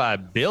to you by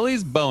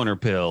Billy's Boner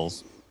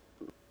Pills.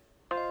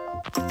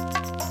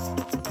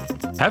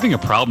 Having a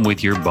problem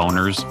with your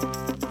boners?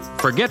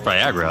 Forget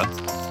Viagra.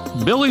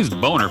 Billy's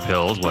Boner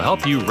Pills will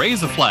help you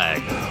raise a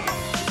flag,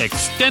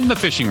 extend the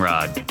fishing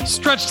rod,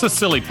 stretch the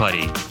silly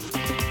putty.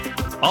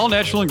 All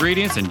natural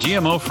ingredients and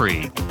GMO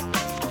free.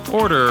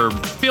 Order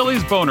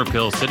Billy's Boner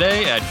Pills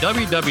today at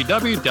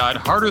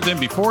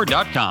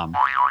www.harderthanbefore.com.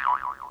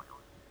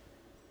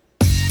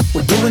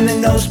 We're doing the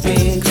nose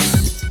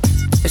pigs.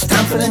 It's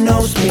time for the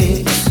nose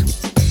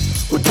pigs.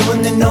 We're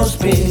doing the nose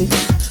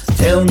pigs.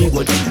 Tell me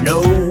what you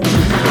know.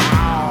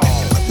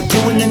 We're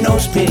doing the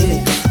nose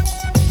pigs.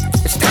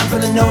 It's time for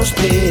the nose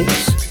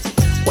pigs.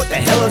 What the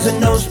hell is a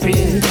nose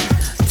pig?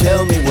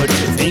 Tell me what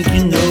you think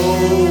you know.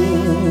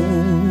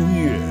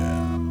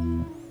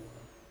 Yeah.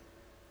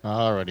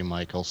 Alrighty,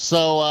 Michael.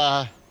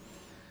 So,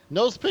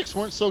 nose picks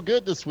weren't so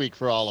good this week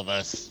for all of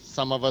us.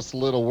 Some of us a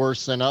little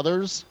worse than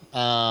others.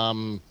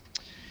 And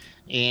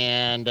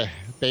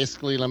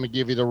basically, let me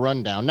give you the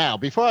rundown. Now,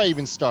 before I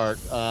even start,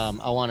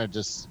 I want to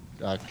just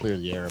clear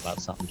the air about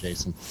something,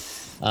 Jason.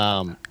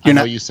 I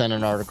know you sent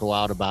an article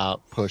out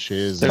about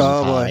pushes. And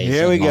Oh, boy. ties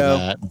Here we and all go.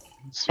 that.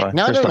 So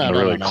No, there's no, nothing no,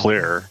 really no.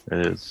 clear.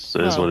 It is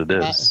what it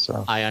is.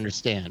 So. I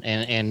understand.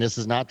 And this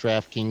is not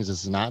DraftKings.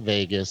 This is not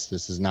Vegas.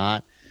 This is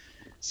not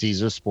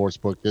Caesar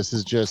Sportsbook. This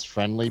is just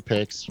friendly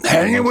picks.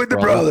 Hanging with the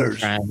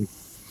brothers. And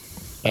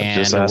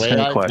Just the asking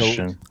way a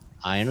question.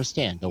 I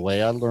understand. The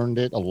way I learned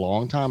it a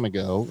long time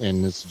ago,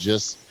 and it's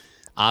just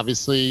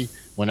obviously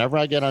whenever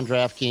I get on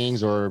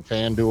DraftKings or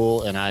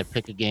FanDuel and I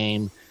pick a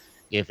game,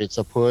 if it's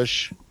a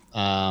push,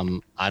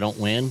 I don't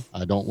win.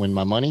 I don't win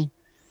my money.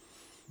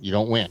 You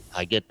don't win.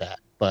 I get that.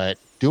 But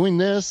doing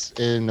this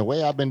and the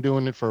way I've been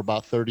doing it for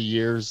about 30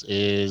 years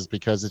is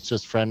because it's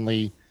just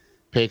friendly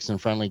picks and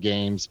friendly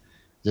games.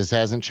 This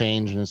hasn't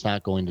changed and it's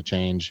not going to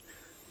change.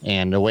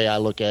 And the way I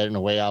look at it and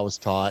the way I was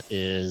taught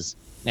is,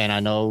 and I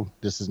know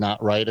this is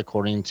not right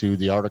according to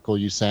the article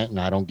you sent, and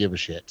I don't give a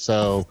shit.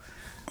 So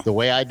the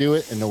way I do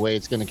it and the way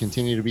it's going to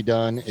continue to be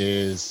done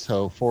is,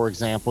 so for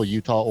example,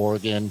 Utah,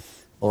 Oregon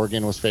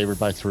was favored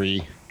by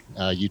 3.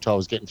 Utah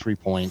was getting 3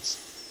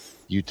 points.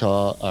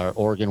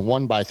 Oregon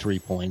won by 3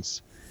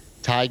 points.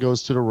 Tie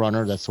goes to the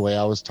runner. That's the way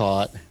I was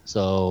taught.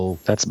 So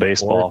That's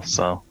baseball. Oregon,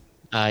 So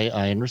I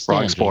understand.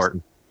 wrong sport.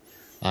 Jason.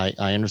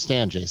 I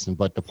understand, Jason.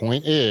 But the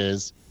point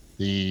is,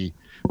 the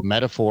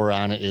metaphor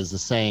on it is the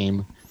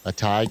same. A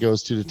tie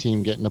goes to the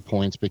team getting the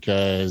points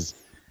because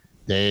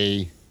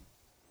they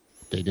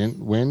didn't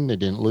win, they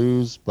didn't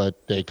lose,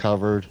 but they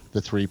covered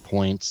the 3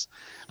 points.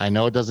 I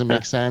know it doesn't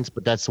make sense,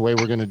 but that's the way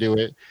we're going to do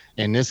it.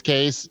 In this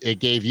case, it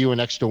gave you an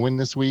extra win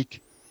this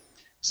week.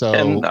 So,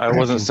 and I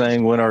wasn't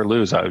saying win or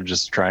lose. I was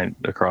just trying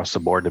across the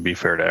board to be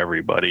fair to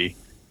everybody.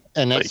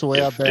 And that's the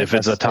way I've been. If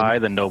it's a tie,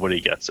 then nobody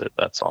gets it.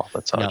 That's all.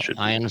 That's how it should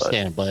be. I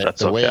understand, but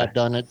the way I've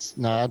done it,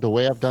 the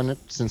way I've done it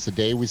since the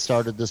day we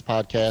started this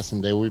podcast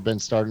and the day we've been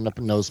starting up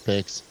in Nose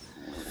Picks,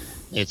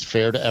 it's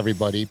fair to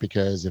everybody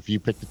because if you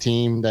pick the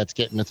team that's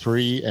getting a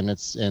 3 and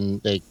Ash,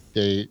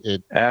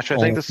 I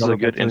think this is a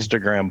good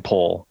Instagram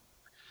poll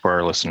for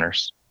our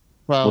listeners.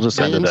 Well, we'll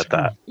just end it at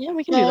that. Yeah,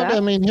 we can do that. I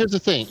mean, here's the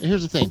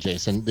thing,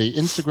 Jason. The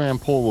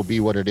Instagram poll will be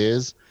what it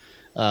is.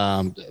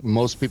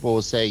 Most people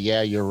will say,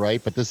 yeah, you're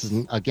right. But this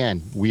is,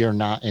 again, we are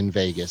not in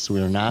Vegas.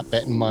 We are not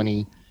betting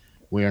money.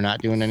 We are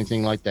not doing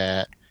anything like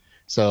that.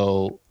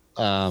 So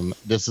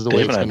this is the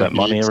way it's going to be. I bet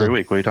money every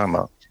week. What are you talking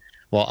about?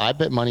 Well, I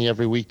bet money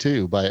every week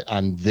too. But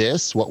on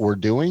this, what we're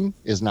doing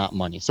is not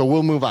money. So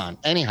we'll move on.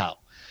 Anyhow,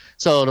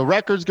 so the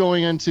records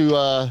going into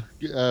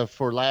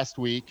for last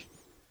week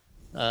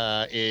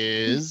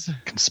is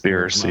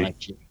conspiracy.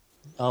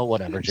 Oh,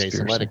 whatever, Conspiracy.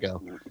 Jason. Let it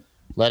go.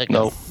 Let it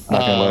go. Nope, not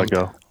gonna let it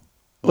go.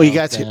 Well, you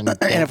got to. And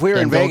if we were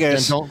in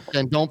Vegas,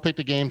 don't pick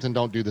the games and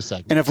don't do the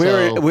segment. and if we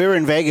were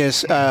in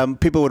Vegas,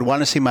 people would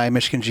want to see my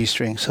Michigan G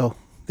string. So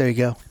there you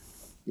go.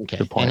 Okay.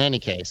 Good point. In any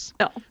case,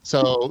 No.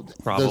 so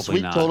Probably this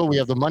week not. total, we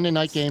have the Monday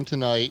night game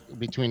tonight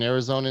between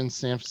Arizona and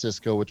San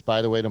Francisco. Which,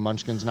 by the way, the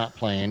Munchkins not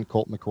playing.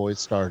 Colt McCoy is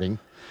starting.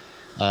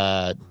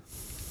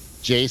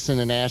 Jason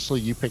and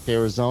Ashley, you picked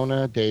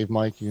Arizona. Dave,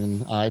 Mike,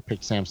 and I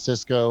picked San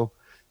Francisco.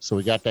 So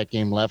we got that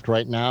game left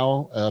right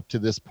now. Up to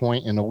this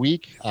point in a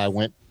week, I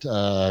went.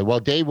 Well,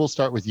 Dave, we'll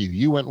start with you.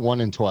 You went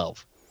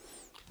 1-12.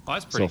 Oh,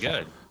 that's pretty So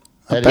far. good.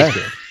 That Okay.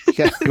 is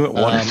good. You went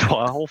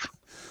 1-12.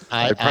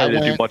 I probably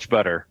didn't do much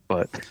better,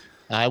 but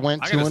I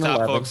went I gotta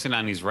stop 2-11. focusing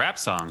on these rap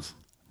songs.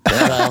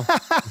 Well,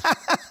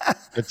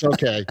 it's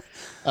okay.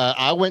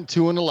 I went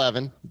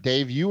 2-11.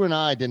 Dave, you and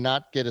I did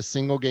not get a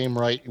single game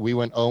right. We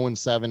went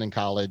 0-7 in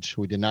college.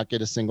 We did not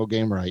get a single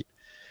game right.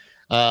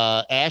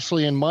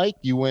 Ashley and Mike,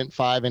 you went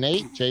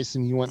 5-8.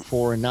 Jason, you went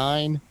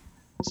 4-9.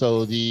 So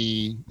with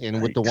the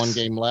one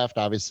game left,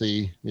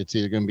 obviously it's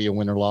either going to be a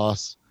win or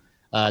loss.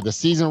 The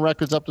season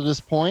records up to this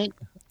point,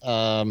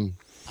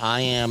 I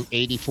am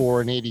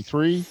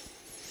 84-83.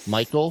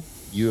 Michael,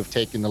 you have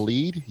taken the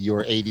lead. You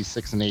are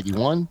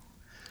 86-81.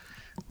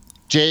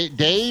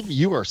 Dave,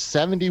 you are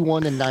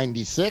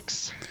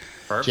 71-96.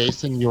 Perfect.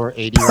 Jason, you are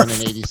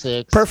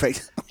 81-86.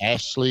 Perfect.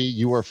 Ashley,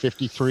 you are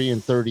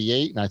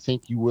 53-38, and I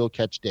think you will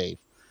catch Dave.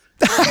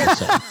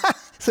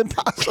 It's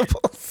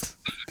impossible.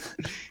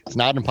 It's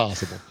not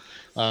impossible.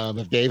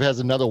 If Dave has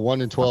another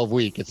 1-12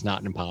 week, it's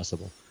not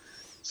impossible.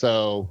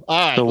 So, all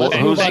right. So let's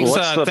what- move who's-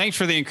 on. what's Thanks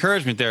for the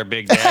encouragement there,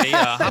 Big Daddy.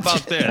 How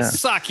about this?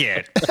 Suck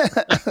it.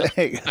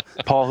 There you go.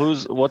 Paul,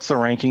 what's the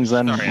rankings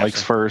then? Sorry, Mike's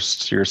Ashley.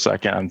 first, you're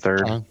second, I'm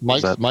third.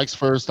 Mike's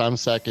first, I'm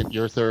second,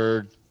 you're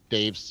third,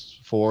 Dave's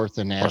fourth,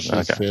 and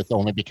Ashley's Okay. fifth,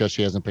 only because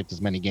she hasn't picked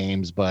as many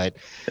games. But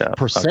Yeah, okay.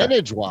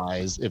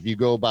 percentage-wise, if you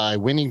go by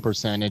winning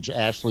percentage,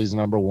 Ashley's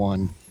number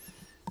 1,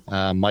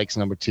 Mike's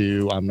number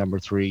 2, I'm number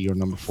 3, you're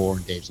number 4,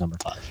 and Dave's number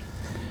 5.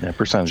 Yeah,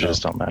 percentages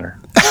don't matter.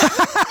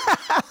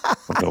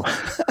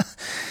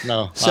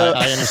 No, So-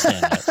 I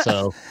understand that.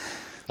 So,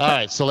 all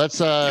right. So let's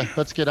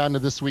get on to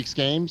this week's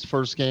games.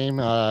 First game,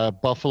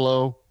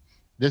 Buffalo.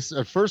 This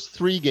first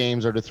 3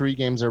 games are the 3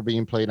 games that are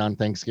being played on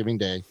Thanksgiving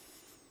Day.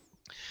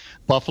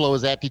 Buffalo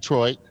is at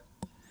Detroit,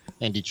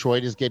 and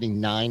Detroit is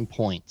getting 9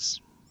 points,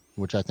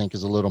 which I think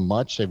is a little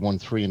much. They've won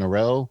 3 in a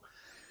row.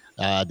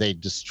 They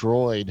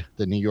destroyed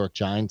the New York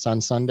Giants on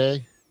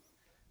Sunday.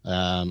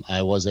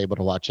 I was able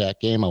to watch that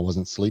game. I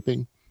wasn't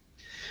sleeping.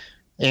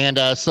 And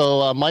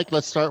so, Mike,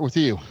 let's start with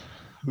you.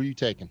 Who are you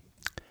taking?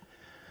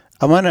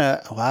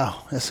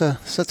 Wow, it's a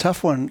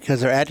tough one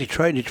because they're at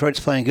Detroit. Detroit's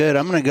playing good.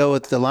 I'm gonna go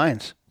with the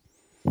Lions.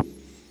 All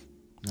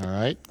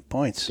right.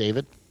 Points.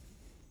 David?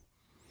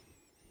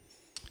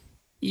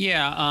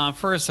 Yeah,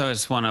 first I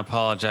just want to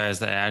apologize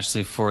to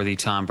Ashley for the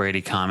Tom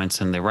Brady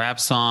comments in the rap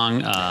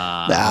song.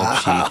 I hope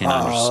she can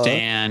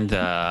understand,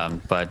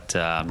 but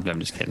I'm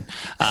just kidding.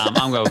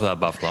 I'm going with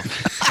Buffalo.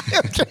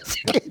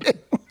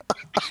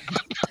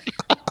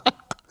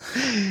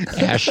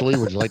 Ashley,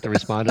 would you like to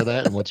respond to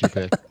that? And what's your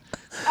pick?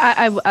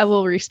 I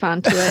will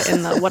respond to it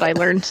in what I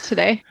learned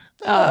today.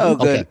 Oh,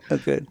 good. Okay. Oh,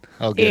 good.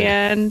 Oh, good.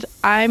 And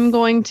I'm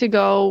going to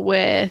go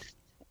with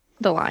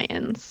the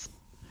Lions.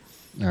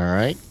 All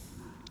right.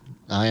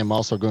 I am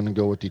also going to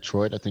go with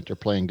Detroit. I think they're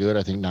playing good.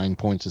 I think 9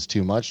 points is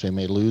too much. They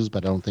may lose,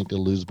 but I don't think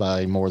they'll lose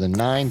by more than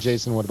 9.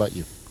 Jason, what about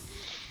you?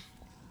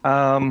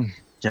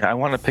 Yeah, I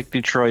want to pick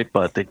Detroit,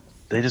 but they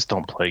just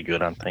don't play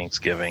good on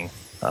Thanksgiving.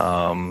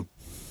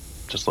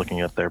 Just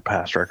looking at their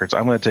past records,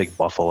 I'm going to take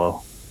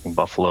Buffalo.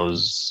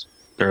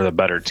 They're the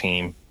better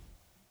team.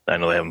 I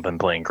know they haven't been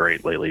playing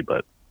great lately,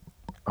 but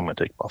I'm going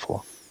to take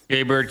Buffalo.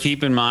 Jay Bird,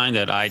 keep in mind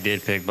that I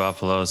did pick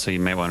Buffalo, so you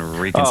may want to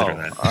reconsider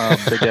that.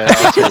 Big Ed,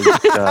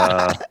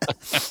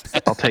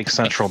 I'll take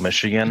Central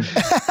Michigan.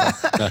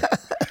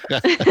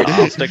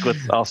 I'll stick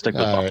with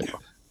Buffalo.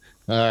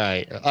 All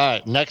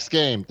right. Next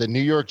game, the New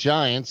York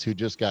Giants, who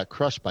just got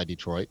crushed by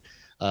Detroit,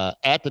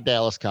 at the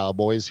Dallas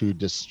Cowboys, who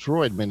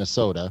destroyed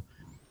Minnesota,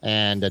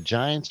 and the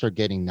Giants are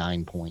getting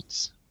 9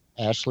 points.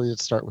 Ashley,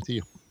 let's start with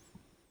you.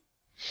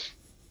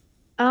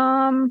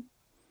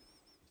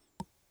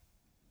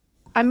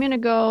 I'm going to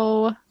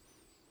go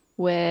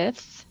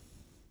with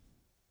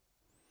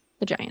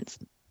the Giants.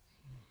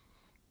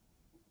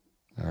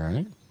 All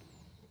right.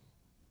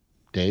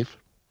 Dave?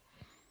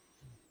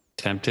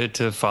 Tempted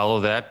to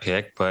follow that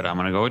pick, but I'm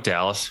going to go with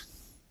Dallas.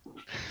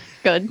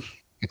 Good.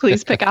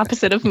 Please pick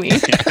opposite of me.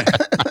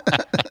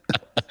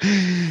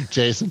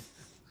 Jason?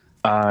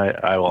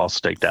 I will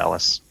also take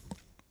Dallas.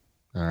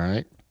 All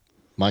right.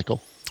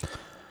 Michael?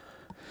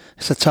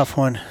 It's a tough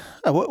one.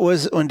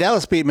 When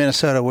Dallas beat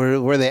Minnesota,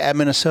 were they at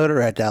Minnesota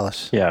or at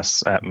Dallas?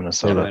 Yes, at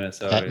Minnesota.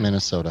 At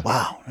Minnesota.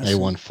 Wow. They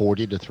won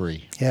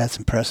 40-3. Yeah, that's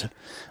impressive.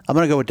 I'm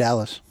going to go with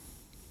Dallas.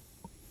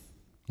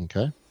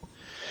 Okay.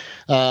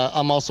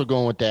 I'm also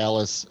going with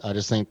Dallas. I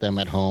just think them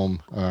at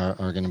home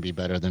are going to be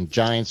better. Than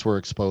Giants were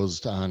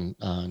exposed on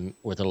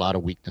with a lot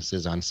of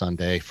weaknesses on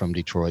Sunday from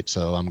Detroit,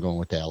 so I'm going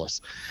with Dallas.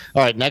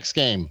 All right, next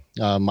game.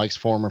 Mike's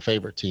former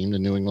favorite team, the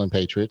New England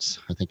Patriots.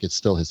 I think it's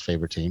still his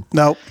favorite team.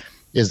 Nope.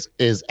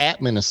 Is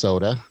at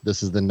Minnesota.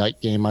 This is the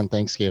night game on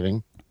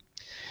Thanksgiving,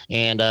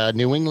 and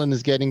New England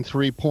is getting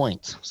 3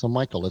 points. So,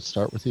 Michael, let's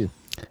start with you.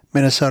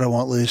 Minnesota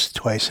won't lose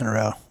twice in a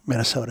row.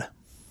 Minnesota.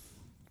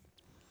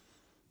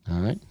 All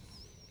right.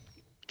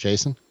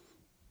 Jason?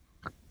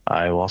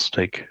 I will also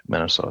take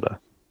Minnesota.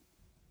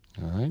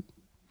 All right.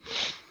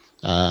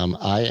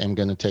 I am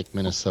going to take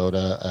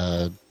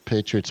Minnesota.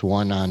 Patriots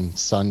won on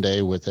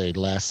Sunday with a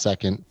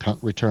last-second punt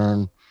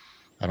return.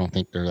 I don't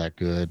think they're that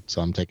good,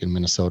 so I'm taking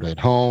Minnesota at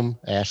home.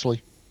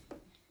 Ashley?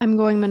 I'm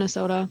going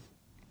Minnesota.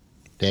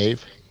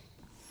 Dave?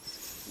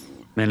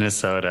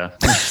 Minnesota.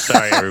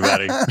 Sorry,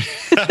 everybody.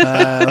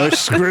 We're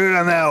screwed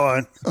on that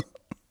one.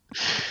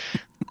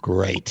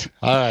 Great.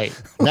 All right.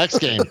 Next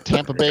game,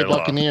 Tampa Bay Good luck.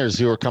 Buccaneers,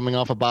 who are coming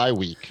off a bye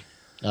week,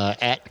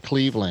 at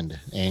Cleveland,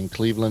 and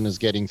Cleveland is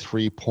getting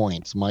 3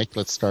 points. Mike,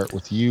 let's start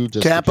with you,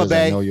 just Tampa because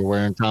Bay. I know you're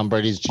wearing Tom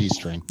Brady's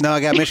G-string. No, I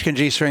got Michigan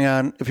G-string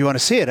on. If you want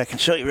to see it, I can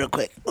show you real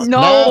quick.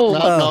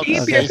 No,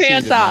 keep Stay your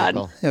pants seated, on.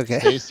 Michael. Okay.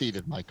 Stay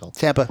seated, Michael.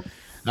 Tampa.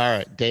 All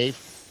right, Dave.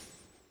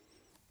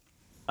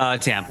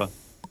 Tampa.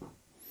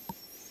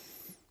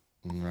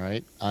 All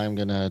right. I'm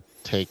going to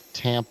take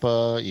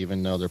Tampa,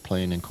 even though they're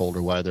playing in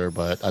colder weather,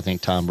 but I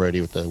think Tom Brady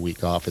with the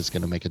week off is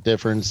going to make a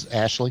difference.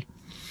 Ashley?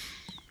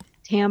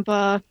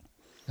 Tampa.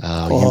 You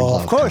Oh,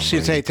 love of course, Tom she'd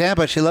Brady. say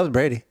Tampa. She loves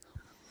Brady.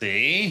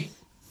 See?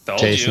 Told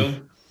Jason.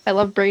 you. I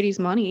love Brady's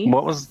money.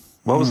 What was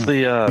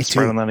the me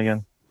spread too. on that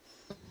again?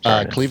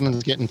 Sorry.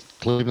 Cleveland's getting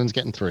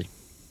 3.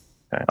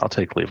 Okay, I'll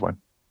take Cleveland.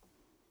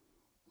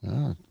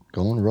 Oh,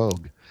 going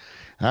rogue.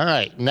 All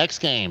right, next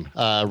game.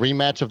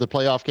 Rematch of the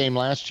playoff game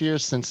last year,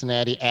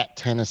 Cincinnati at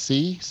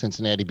Tennessee.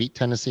 Cincinnati beat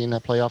Tennessee in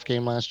that playoff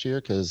game last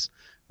year because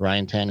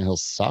Ryan Tannehill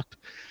sucked.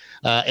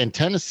 And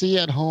Tennessee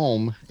at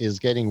home is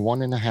getting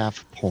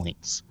 1.5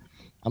 points.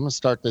 I'm going to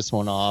start this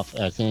one off.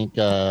 I think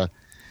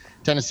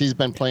Tennessee's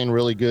been playing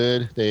really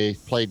good. They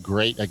played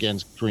great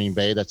against Green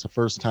Bay. That's the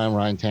first time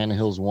Ryan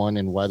Tannehill's won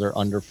in weather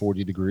under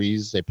 40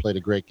 degrees. They played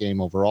a great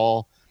game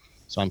overall.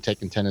 So I'm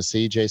taking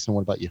Tennessee. Jason,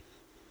 what about you?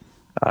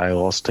 I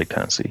will also take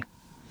Tennessee.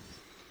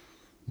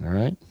 All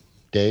right.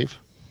 Dave?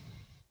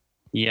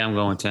 Yeah, I'm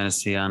going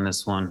Tennessee on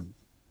this one.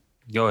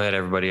 Go ahead,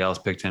 everybody else.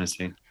 Pick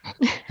Tennessee.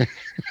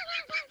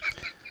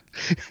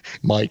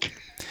 Mike?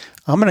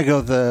 I'm going to go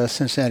with the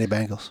Cincinnati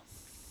Bengals.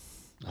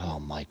 Oh,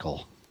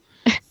 Michael.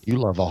 You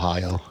love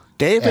Ohio.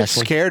 David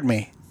Ashley? scared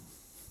me.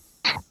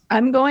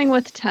 I'm going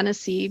with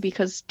Tennessee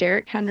because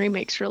Derrick Henry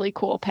makes really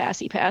cool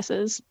passy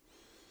passes.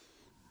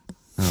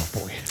 Oh,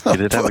 boy. He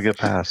did have a good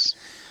pass.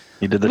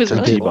 He did the Was Tim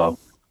really Tebow. cool.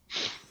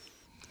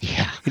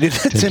 Yeah. You did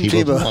that, Tim Tebow's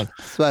Tebow. one.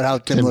 That's about how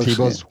Tim Tim looks.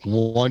 Tebow's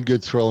one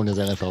good throw in his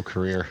NFL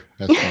career.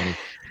 That's funny.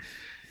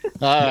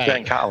 All He did that in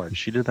right. college.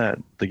 He did that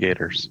the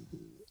Gators.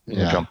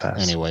 Yeah. Jump pass.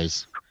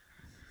 Anyways.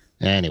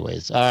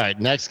 All right.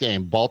 Next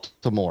game.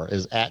 Baltimore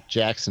is at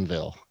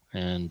Jacksonville.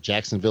 And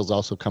Jacksonville's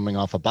also coming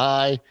off a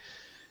bye.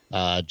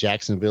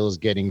 Jacksonville is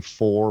getting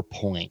 4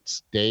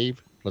 points.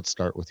 Dave, let's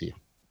start with you.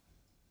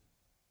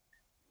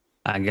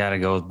 I got to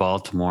go with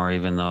Baltimore,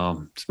 even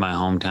though it's my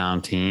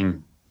hometown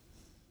team.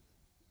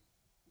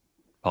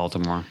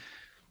 Baltimore.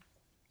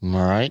 All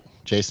right,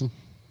 Jason.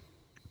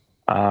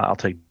 I'll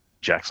take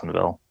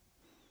Jacksonville.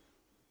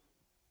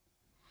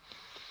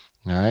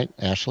 All right,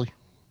 Ashley.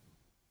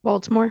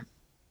 Baltimore.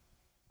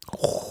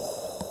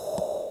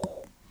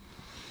 All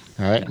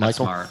right, That's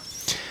Michael. smart.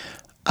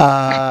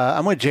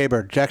 I'm with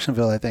Jaybird.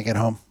 Jacksonville, I think, at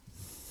home.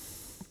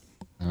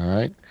 All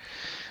right.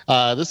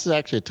 This is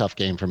actually a tough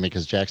game for me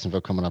because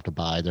Jacksonville coming up to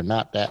bye. They're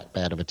not that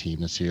bad of a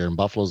team this year, and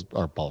Baltimore's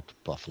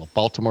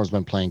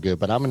been playing good.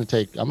 But I'm going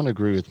to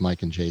agree with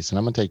Mike and Jason.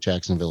 I'm going to take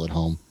Jacksonville at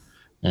home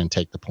and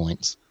take the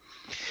points.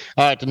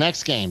 All right, the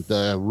next game,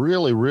 the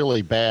really,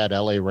 really bad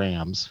LA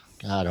Rams.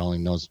 God only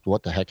knows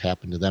what the heck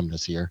happened to them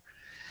this year.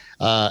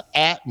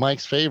 At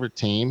Mike's favorite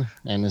team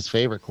and his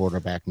favorite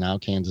quarterback now,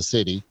 Kansas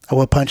City. I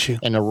will punch you.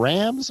 And the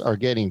Rams are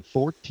getting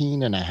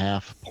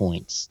 14.5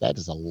 points. That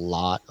is a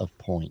lot of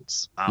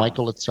points. Wow.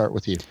 Michael, let's start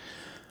with you.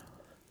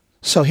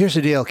 So here's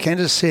the deal.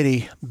 Kansas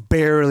City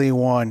barely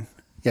won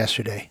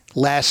yesterday.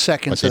 Last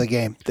seconds of the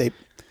game.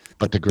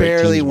 But the great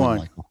barely teams won.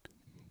 Michael.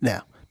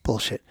 No,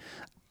 bullshit.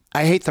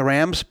 I hate the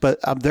Rams,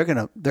 but they're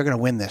gonna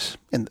win this,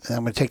 and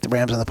I'm gonna take the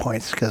Rams on the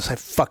points because I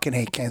fucking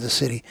hate Kansas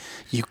City.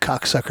 You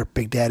cocksucker,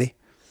 Big Daddy.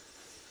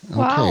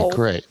 Wow. Okay,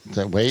 great.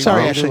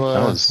 Sorry, Ashley.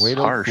 That was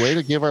harsh. way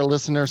to give our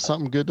listeners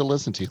something good to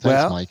listen to. Thanks,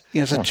 Well, Mike.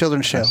 it's a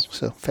children's show,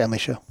 so family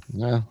show.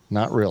 No,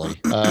 not really.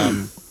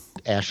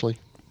 Ashley.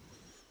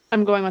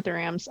 I'm going with the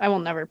Rams. I will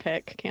never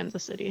pick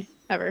Kansas City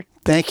ever.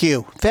 Thank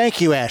you,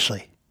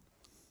 Ashley.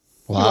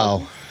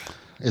 Wow.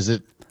 Is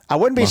it? I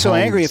wouldn't be so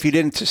Mahomes. angry if you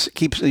didn't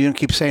keep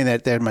saying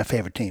that they're my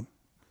favorite team.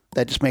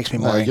 That just makes me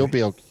more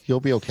angry. You'll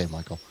be okay,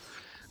 Michael.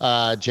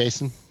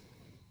 Jason.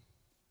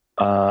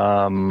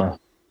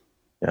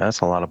 Yeah,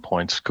 that's a lot of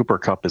points. Cooper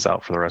Kupp is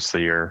out for the rest of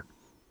the year.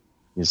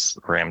 He's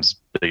Rams'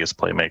 biggest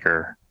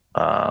playmaker.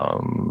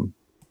 I'm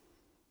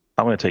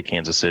going to take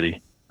Kansas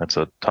City. That's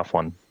a tough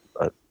one.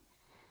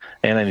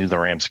 And I need the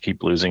Rams to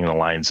keep losing, and the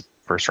Lions'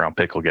 first-round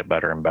pick will get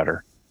better and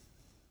better.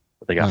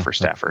 What they got for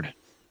Stafford.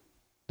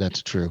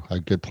 That's true. A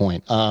good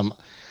point. I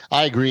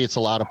agree. It's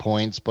a lot of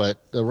points,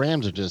 but the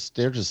Rams are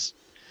they're just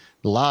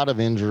a lot of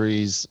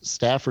injuries.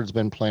 Stafford's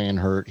been playing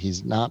hurt.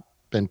 He's not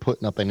been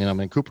putting up any. I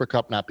mean, Cooper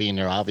Kupp not being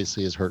there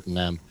obviously is hurting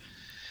them.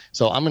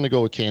 So I'm going to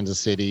go with Kansas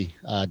City.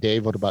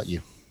 Dave, what about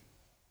you?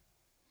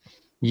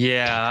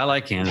 Yeah, I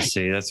like Kansas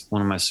City. That's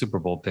one of my Super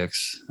Bowl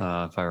picks,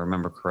 if I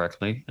remember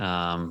correctly.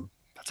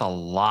 That's a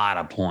lot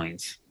of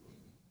points.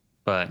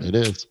 But It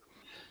is.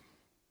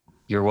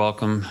 you're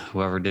welcome,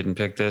 whoever didn't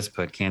pick this,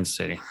 but Kansas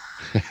City.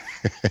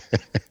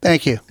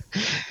 Thank you.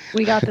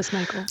 We got this,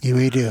 Michael.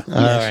 We do. All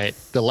right.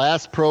 The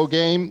last pro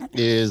game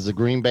is the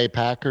Green Bay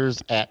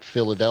Packers at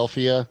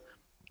Philadelphia.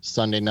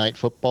 Sunday Night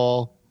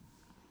Football.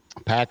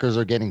 Packers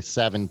are getting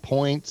 7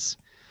 points.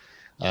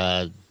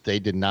 They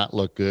did not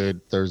look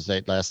good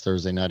last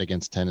Thursday night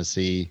against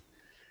Tennessee.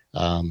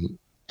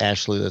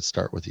 Ashley, let's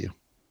start with you.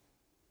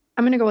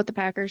 I'm going to go with the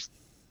Packers.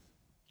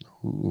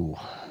 Ooh,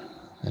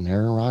 an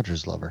Aaron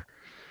Rodgers lover.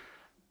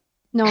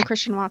 No,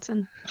 Christian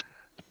Watson.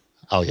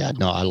 Oh, yeah.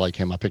 No, I like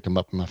him. I picked him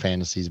up in my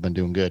fantasy. He's been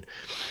doing good.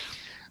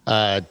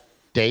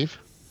 Dave?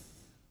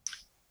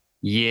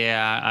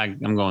 Yeah,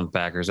 I'm going with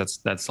Packers.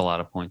 That's a lot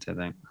of points, I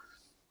think.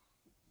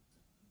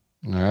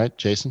 All right.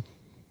 Jason?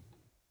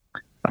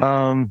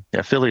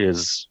 Yeah, Philly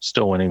is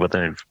still winning, but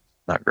they're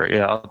not great.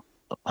 Yeah.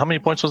 How many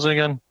points was it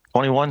again?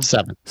 21?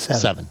 7.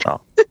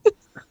 Oh.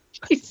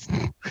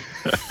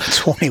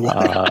 21.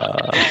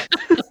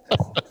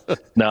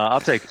 No,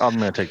 I'm going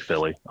to take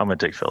Philly.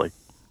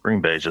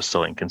 Green Bay is just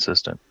so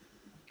inconsistent.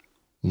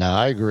 No,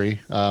 I agree.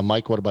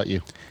 Mike, what about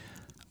you?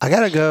 I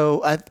gotta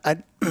go. I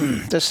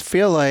just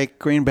feel like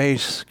Green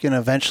Bay's gonna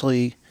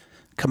eventually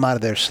come out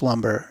of their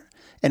slumber,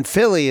 and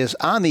Philly is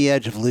on the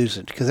edge of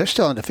losing because they're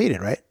still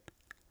undefeated, right?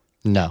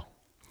 No.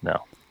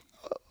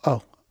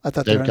 Oh, I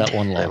thought They've were got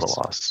one They have a loss.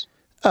 loss.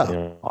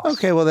 Oh, Loss.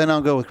 okay. Well, then I'll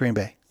go with Green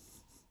Bay.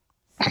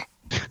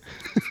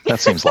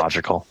 That seems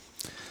logical.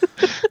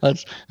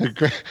 That's a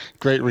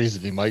great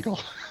reasoning,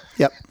 Michael.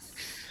 Yep.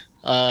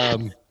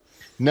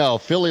 No,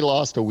 Philly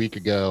lost a week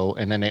ago,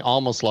 and then they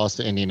almost lost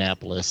to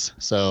Indianapolis.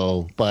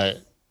 So, but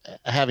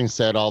having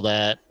said all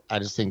that, I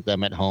just think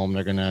them at home,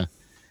 they're going to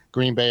 –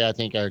 Green Bay, I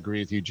think I agree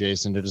with you,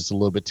 Jason. They're just a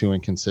little bit too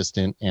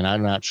inconsistent, and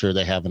I'm not sure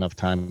they have enough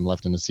time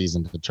left in the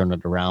season to turn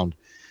it around.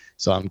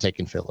 So I'm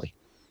taking Philly.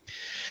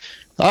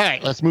 All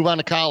right, let's move on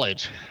to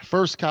college.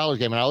 First college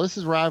game. Now, this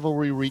is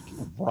rivalry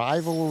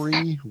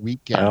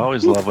weekend. I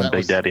always love when That Big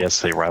was- Daddy has to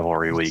say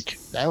rivalry week.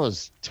 That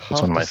was tough.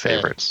 That's one of my to say.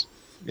 favorites.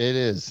 It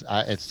is.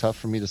 It's tough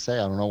for me to say.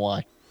 I don't know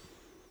why.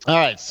 All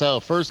right. So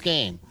first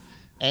game,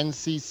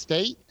 NC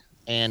State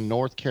and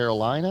North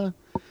Carolina.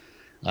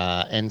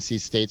 NC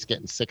State's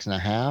getting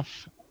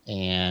 6.5,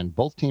 and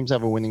both teams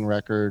have a winning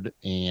record.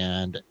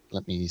 And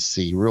let me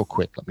see real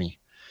quick. Let me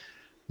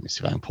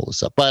see if I can pull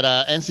this up. But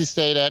NC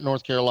State at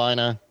North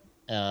Carolina.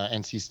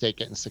 NC State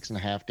getting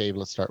 6.5. Dave,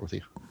 let's start with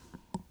you.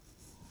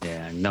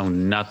 Yeah, I know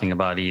nothing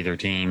about either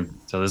team.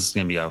 So this is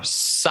going to be a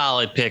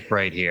solid pick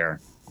right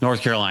here.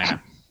 North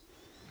Carolina.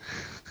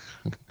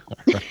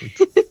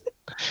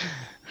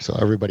 So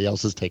everybody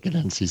else is taking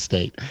NC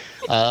State.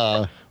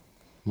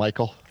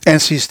 Michael?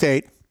 NC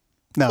State.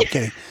 No, I'm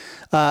kidding.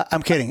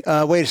 I'm kidding.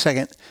 Wait a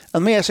second.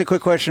 Let me ask you a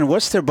quick question.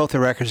 What's both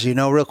their records? Do you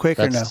know real quick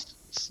or no?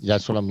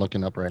 That's what I'm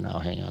looking up right now.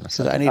 Hang on a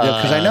second. I need to,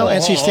 because I know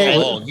NC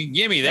State.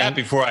 Give me that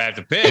before I have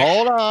to pick.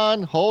 Hold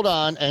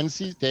on.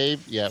 NC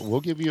Dave. Yeah,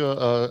 we'll give you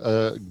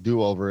a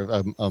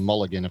do-over, a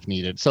mulligan if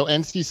needed. So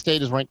NC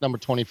State is ranked number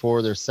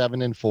 24. They're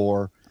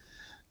 7-4.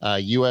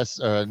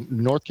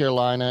 North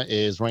Carolina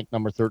is ranked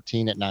number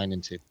 13 at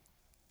 9-2.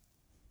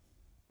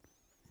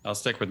 I'll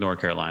stick with North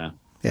Carolina.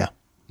 Yeah.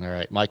 All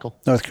right, Michael.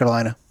 North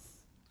Carolina.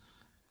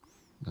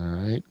 All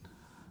right,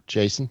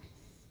 Jason.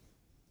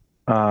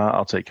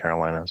 I'll take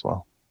Carolina as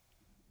well.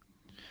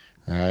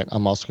 All right,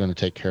 I'm also going to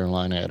take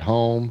Carolina at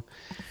home.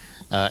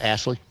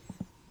 Ashley.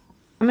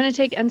 I'm going to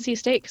take NC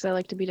State because I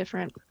like to be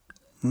different.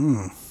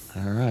 All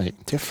right.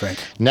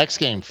 Different. Next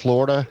game,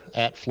 Florida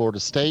at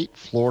Florida State.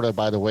 Florida,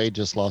 by the way,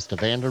 just lost to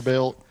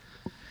Vanderbilt.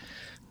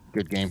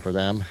 Good game for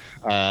them.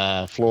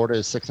 Florida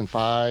is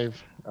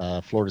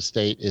 6-5. Florida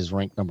State is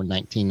ranked number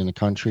 19 in the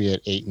country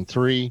at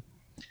 8-3.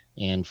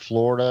 And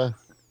Florida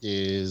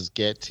is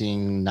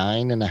getting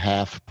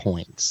 9.5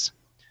 points.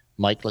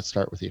 Mike, let's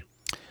start with you.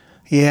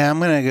 Yeah, I'm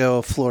going to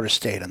go Florida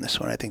State on this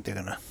one. I think they're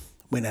going to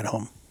win at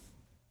home.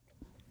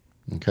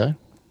 Okay.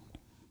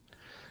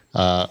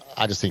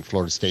 I just think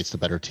Florida State's the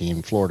better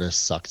team. Florida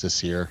sucks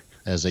this year,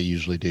 as they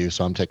usually do.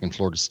 So I'm taking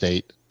Florida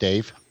State.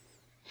 Dave?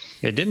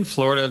 Yeah, didn't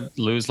Florida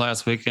lose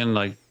last weekend,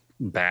 like,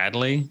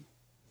 badly?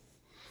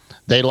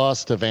 They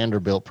lost to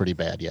Vanderbilt pretty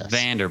bad, yes.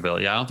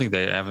 Vanderbilt. Yeah, I don't think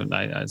they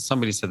haven't.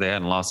 Somebody said they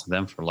hadn't lost to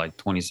them for like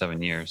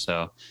 27 years.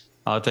 So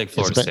I'll take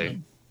Florida State.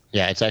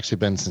 Yeah, it's actually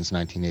been since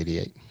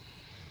 1988.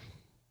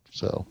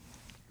 So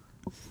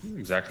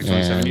exactly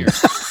 27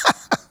 years.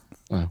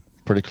 Well,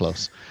 pretty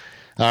close.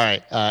 All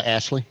right,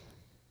 Ashley?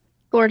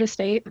 Florida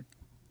State.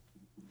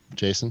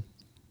 Jason?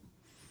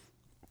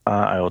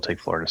 I will take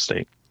Florida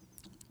State.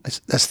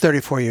 That's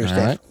 34 years, All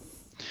Dave. right.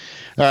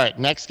 All right,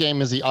 next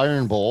game is the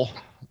Iron Bowl.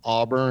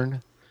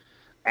 Auburn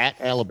at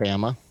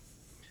Alabama.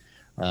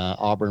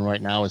 Auburn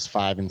right now is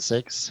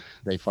 5-6.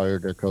 They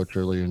fired their coach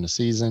earlier in the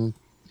season.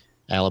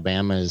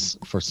 Alabama is,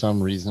 for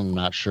some reason, I'm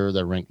not sure,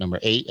 they're ranked number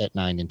 8 at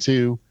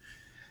 9-2.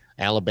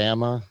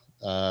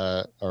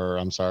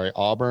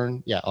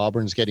 Auburn. Yeah,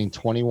 Auburn's getting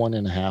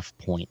 21.5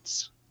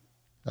 points.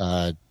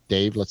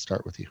 Dave, let's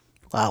start with you.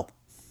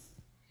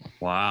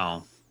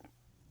 Wow.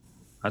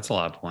 That's a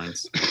lot of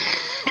points.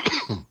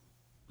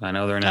 I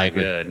know they're not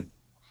good.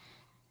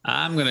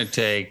 I'm going to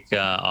take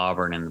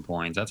Auburn in the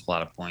points. That's a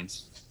lot of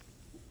points.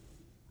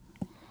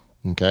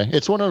 Okay.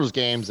 It's one of those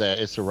games that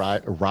it's a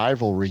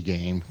rivalry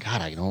game.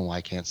 God, I don't know why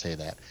I can't say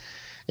that.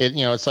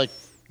 It's like,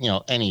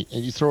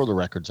 you throw the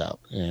records out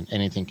and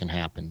anything can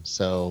happen.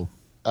 So,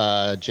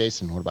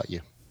 Jason, what about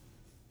you?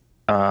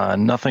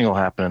 Nothing will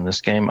happen in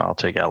this game. I'll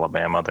take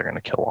Alabama. They're going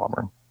to kill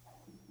Auburn.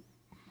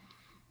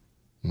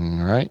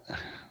 All right.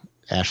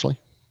 Ashley?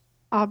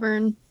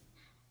 Auburn.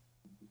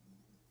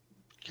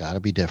 Got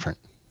to be different.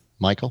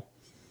 Michael?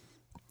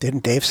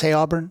 Didn't Dave say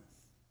Auburn?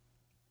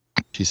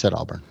 She said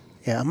Auburn.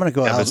 Yeah, I'm going to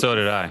go Yeah, Alabama. but so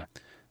did I.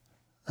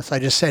 That's what I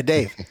just said,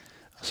 Dave.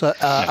 So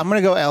I'm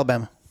going to go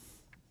Alabama.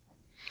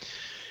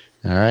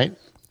 All right.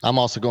 I'm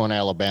also going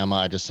Alabama.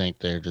 I just think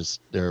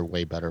they're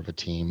way better of a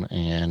team,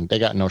 and they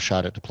got no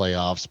shot at the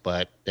playoffs,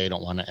 but they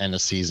don't want to end the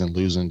season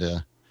losing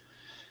to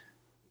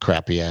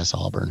crappy-ass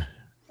Auburn.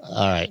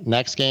 All right.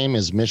 Next game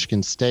is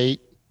Michigan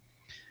State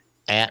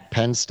at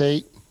Penn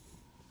State.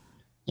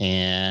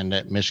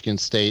 And Michigan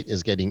State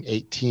is getting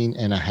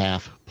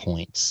 18.5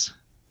 points.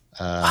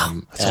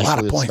 That's a lot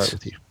of let's points. start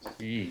with you.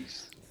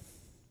 Jeez.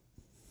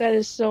 That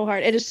is so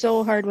hard. It is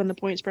so hard when the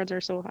point spreads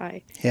are so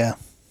high. Yeah.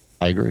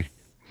 I agree.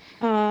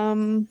 Tell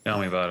me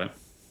about it.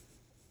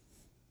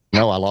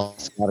 No, I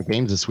lost a lot of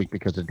games this week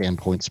because of damn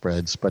point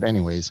spreads. But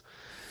anyways.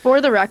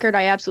 For the record,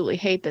 I absolutely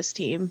hate this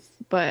team,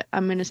 but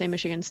I'm going to say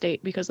Michigan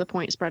State because the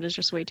point spread is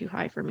just way too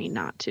high for me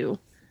not to.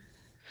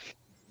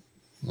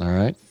 All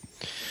right.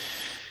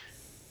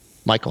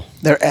 Michael.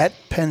 They're at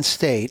Penn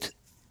State.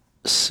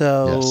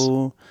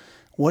 So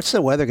what's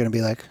the weather going to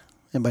be like?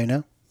 Anybody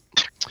know?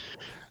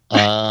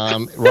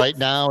 Right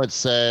now it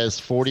says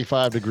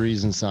 45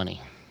 degrees and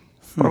sunny.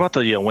 What about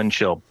the wind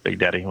chill, Big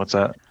Daddy? What's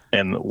that?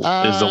 And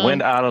is the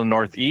wind out of the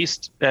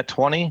northeast at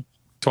 20?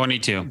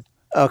 22.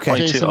 Okay.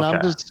 22, Jason, okay.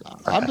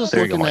 I'm just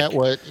There you go, looking at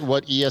Mike.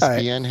 what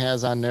ESPN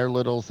has on their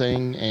little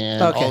thing,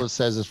 and all it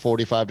says is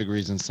 45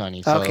 degrees and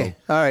sunny. So Okay.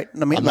 All right.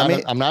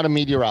 I'm not a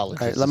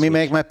meteorologist. All right, let me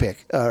make my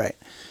pick. All right.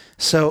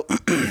 So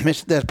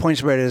that point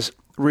spread is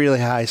really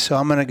high, so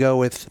I'm going to go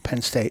with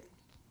Penn State.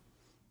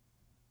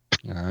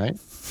 All right.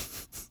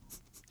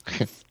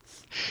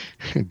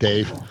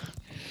 Dave.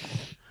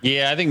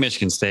 Yeah, I think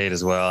Michigan State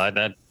as well.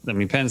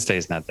 Penn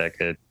State's not that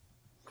good.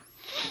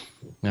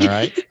 All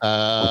right.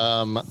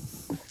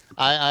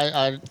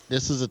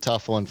 This is a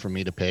tough one for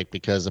me to pick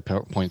because the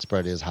point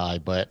spread is high,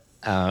 but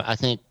I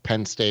think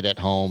Penn State at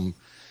home.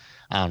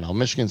 I don't know.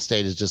 Michigan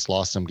State has just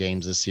lost some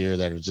games this year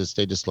that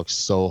they just look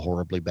so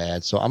horribly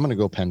bad. So I'm going to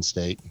go Penn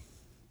State.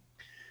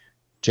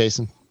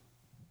 Jason?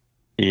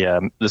 Yeah,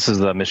 this is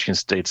Michigan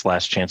State's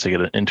last chance to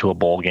get into a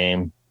bowl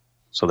game,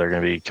 so they're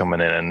going to be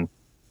coming in and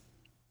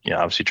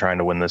obviously trying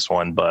to win this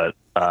one. But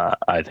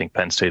I think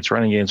Penn State's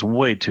running game's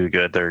way too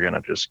good. They're going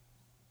to just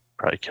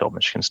probably kill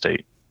Michigan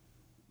State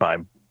by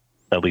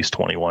at least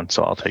 21.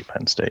 So I'll take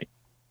Penn State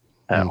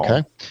at home.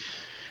 All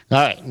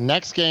right.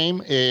 Next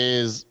game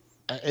is,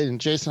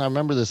 and Jason, I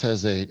remember this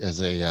as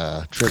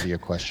a trivia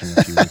question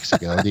a few weeks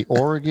ago. The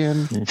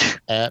Oregon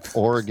at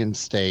Oregon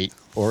State.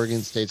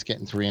 Oregon State's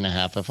getting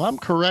 3.5. If I'm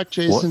correct,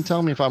 Jason,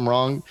 tell me if I'm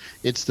wrong.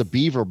 It's the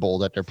Beaver Bowl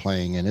that they're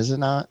playing in, is it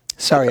not?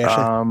 Sorry,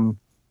 Ashley.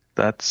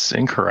 That's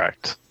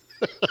incorrect.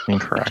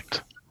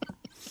 Incorrect.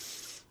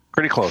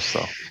 Pretty close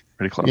though.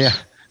 Pretty close.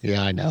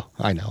 Yeah, I know.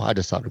 I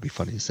just thought it'd be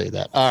funny to say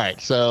that. All right,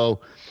 so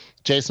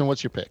Jason,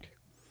 what's your pick?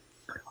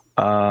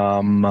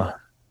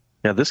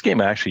 Yeah, this game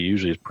actually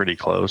usually is pretty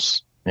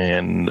close.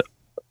 And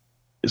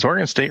is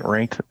Oregon State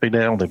ranked? I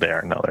don't think they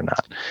are. No, they're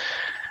not.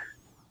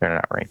 They're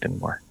not ranked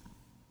anymore.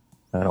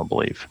 I don't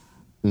believe.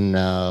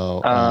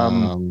 No.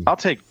 I'm going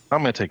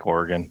to take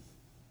Oregon.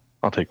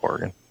 I'll take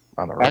Oregon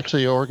on the road.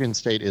 Actually, Oregon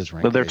State is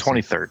ranked. But they're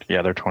 23rd.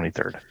 Yeah, they're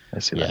 23rd. I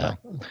see that now.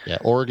 Yeah,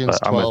 Oregon's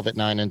 12 at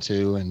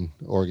 9-2, and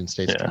Oregon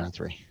State's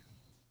 23.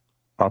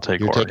 I'll take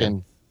You're Oregon.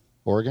 taking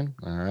Oregon?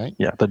 All right.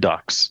 Yeah, the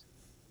Ducks.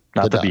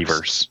 Not the Ducks.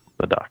 Beavers.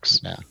 The Ducks.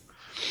 Yeah.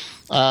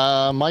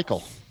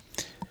 Michael.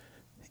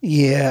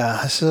 Yeah,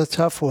 this is a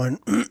tough one.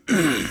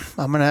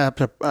 I'm gonna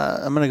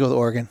go with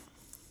Oregon.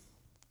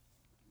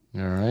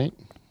 All right.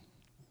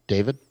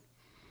 David.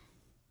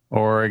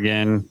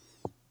 Oregon.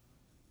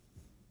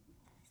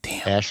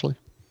 Damn. Ashley.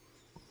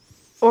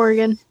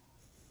 Oregon.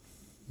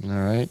 All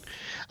right.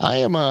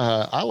 I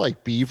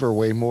like Beaver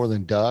way more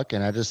than Duck,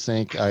 and I just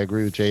think I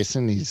agree with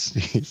Jason. This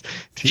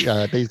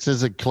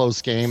is a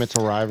close game. It's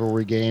a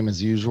rivalry game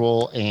as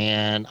usual,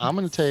 and I'm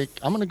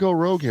gonna go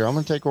rogue here. I'm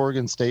gonna take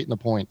Oregon State in the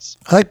points.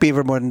 I like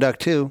Beaver more than Duck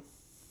too.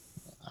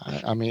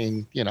 I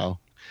mean, All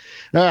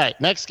right,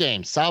 next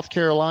game, South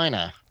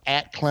Carolina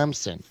at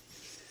Clemson.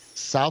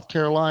 South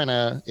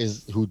Carolina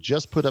who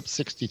just put up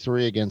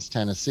 63 against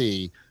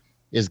Tennessee,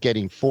 is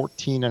getting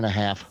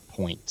 14.5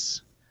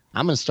 points.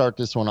 I'm going to start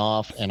this one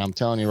off, and I'm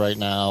telling you right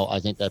now, I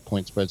think that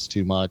point spread's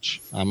too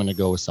much. I'm going to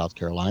go with South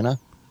Carolina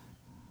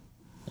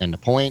and the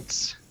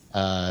points.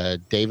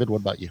 David,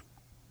 what about you?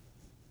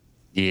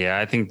 Yeah,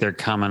 I think they're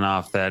coming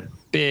off that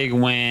big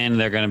win.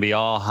 They're going to be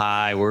all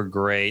high. We're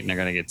great, and they're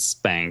going to get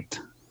spanked.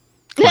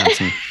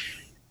 Clemson.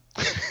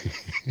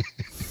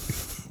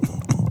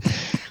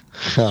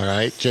 All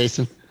right,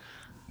 Jason.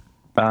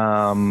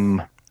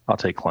 I'll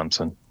take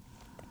Clemson.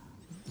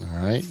 All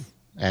right,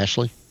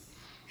 Ashley.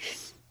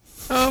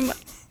 I'm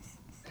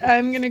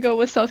gonna go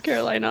with South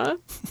Carolina.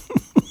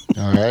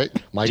 All right,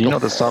 Michael. Do you know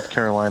the South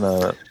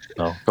Carolina?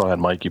 No, go ahead,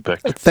 Mike. You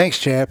picked. Thanks,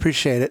 Jay. I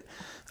appreciate it.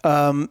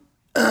 I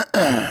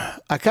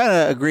kind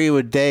of agree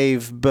with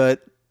Dave, but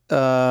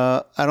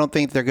I don't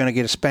think they're going to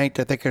get spanked.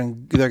 I think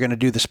they're going to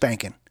do the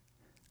spanking.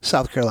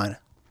 South Carolina.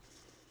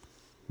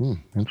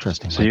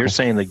 Interesting. So Michael. you're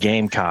saying the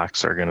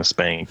Gamecocks are going to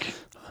spank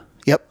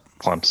Yep.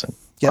 Clemson?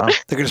 Yep. Wow.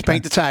 They're going to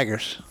spank the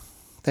Tigers.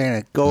 They're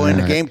going to go in.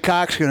 The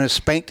Gamecocks are going to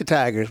spank the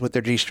Tigers with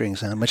their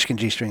G-strings on, Michigan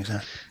G-strings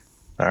on.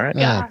 All right.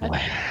 Yeah. Oh,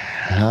 boy.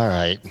 All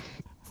right.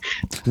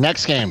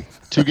 Next game.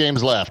 2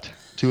 games left.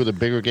 2 of the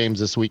bigger games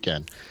this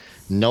weekend.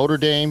 Notre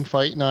Dame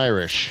fighting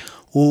Irish.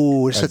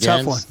 Ooh, it's a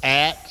tough one.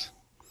 At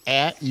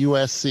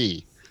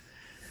USC.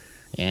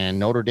 And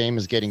Notre Dame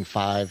is getting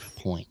 5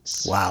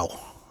 points. Wow.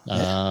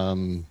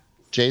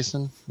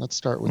 Jason, let's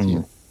start with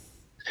you.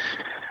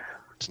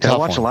 I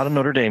watch a lot of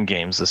Notre Dame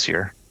games this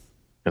year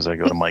because I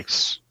go to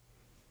Mike's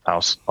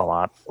house a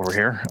lot over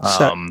here.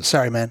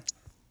 Sorry, man.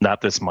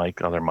 Not this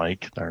Mike, other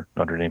Mike, our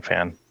Notre Dame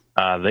fan.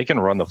 They can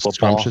run the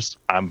football. Scrumptious.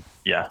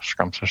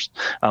 Scrumptious.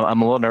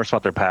 I'm a little nervous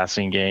about their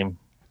passing game.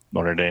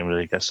 Notre Dame,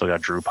 they still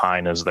got Drew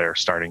Pine as their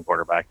starting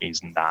quarterback.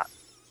 He's not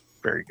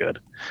very good.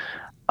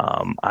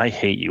 I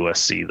hate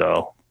USC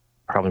though,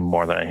 probably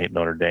more than I hate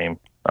Notre Dame.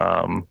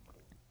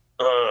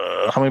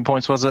 How many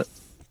points was it?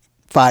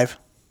 5.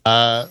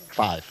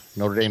 5.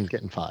 Notre Dame's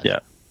getting 5. Yeah,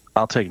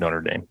 I'll take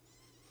Notre Dame.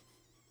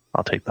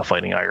 I'll take the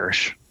Fighting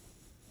Irish.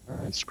 All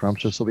right,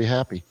 Scrumptious will be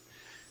happy.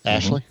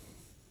 Ashley?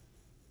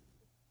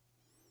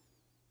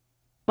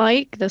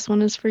 Mike, this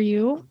one is for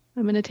you.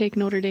 I'm gonna take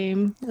Notre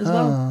Dame as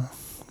well.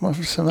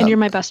 And you're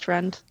my best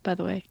friend, by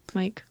the way,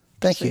 Mike.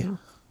 Thank So you. know.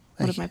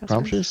 One of my best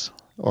friends. Scrumptious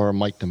or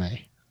Mike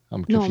DeMay?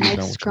 I'm No, confused on Mike's which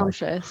one.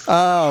 scrumptious.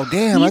 Oh,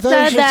 damn. He I thought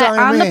said you were that talking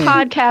on to the me.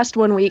 podcast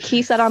one week.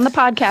 He said on the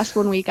podcast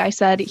one week, I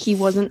said he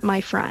wasn't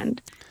my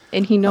friend.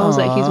 And he knows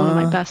that he's one of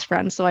my best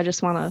friends. So I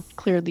just want to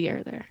clear the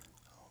air there.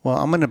 Well,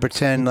 I'm going to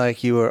pretend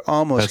like you were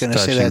almost going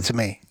That's to say that touching.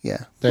 to me.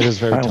 Yeah. That is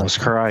very I almost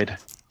touching. cried.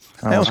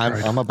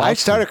 I'm about I to.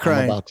 started I'm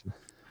crying. about to.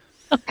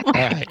 All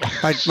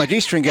right. My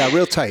G-string got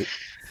real tight.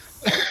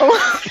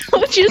 Why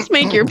don't you just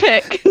make your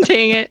pick?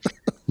 Dang it.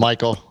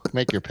 Michael,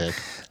 make your pick.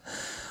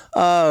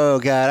 Oh,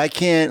 God. I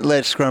can't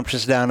let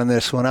Scrumptious down on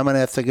this one. I'm going to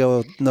have to go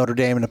with Notre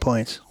Dame in the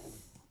points.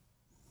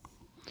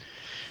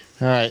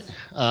 All right.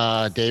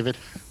 David?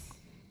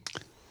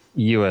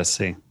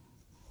 USC.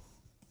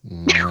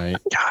 All right.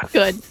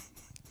 Good.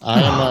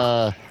 I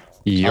am.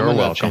 You're gonna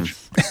welcome.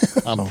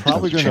 I'm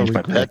probably going change to my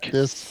regret pick.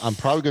 this. I'm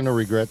probably going to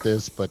regret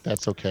this, but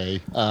that's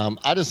okay.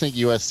 I just think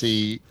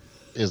USC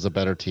is a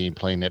better team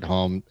playing at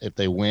home. If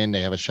they win,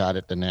 they have a shot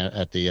at the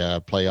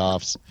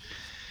playoffs.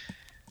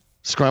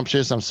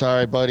 Scrumptious, I'm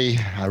sorry, buddy.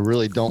 I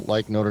really don't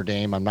like Notre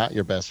Dame. I'm not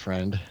your best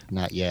friend,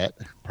 not yet.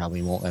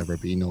 Probably won't ever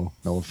be. No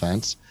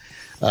offense.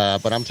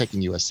 But I'm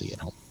taking USC at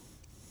home.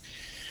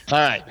 All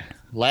right,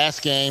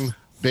 last game,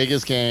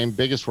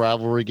 biggest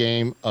rivalry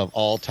game of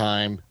all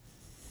time.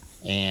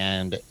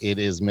 And it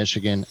is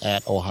Michigan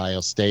at Ohio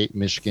State.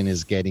 Michigan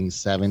is getting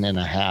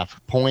 7.5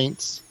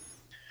 points.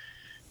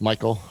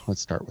 Michael,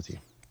 let's start with you.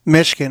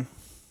 Michigan.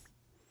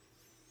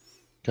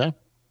 Okay.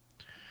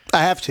 I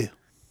have to.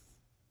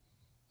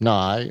 No,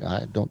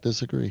 I don't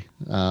disagree.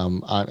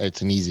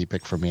 It's an easy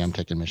pick for me. I'm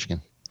taking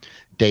Michigan.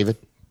 David,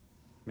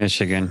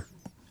 Michigan.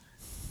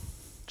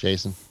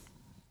 Jason.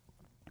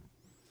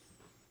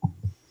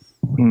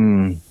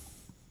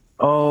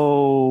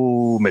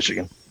 Oh,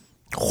 Michigan.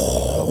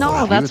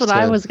 No, that's what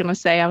I was gonna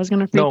say. I was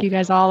gonna freak Nope. you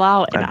guys all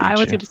out, and I beat I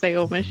was you. gonna say,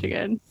 "Oh,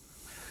 Michigan,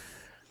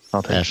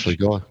 I'll take Ashley,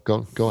 go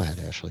ahead,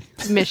 Ashley.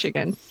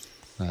 Michigan."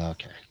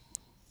 Okay.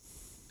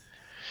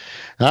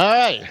 All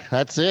right,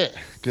 that's it.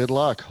 Good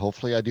luck.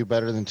 Hopefully, I do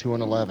better than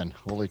 2-11.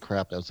 Holy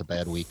crap, that was a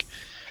bad week.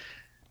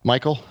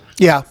 Michael,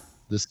 Yeah.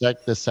 this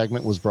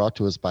segment was brought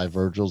to us by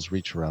Virgil's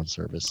Reach Around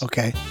service.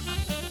 Okay.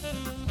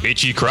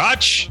 Itchy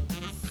crotch?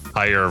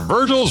 Hire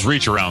Virgil's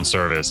reach around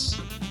service.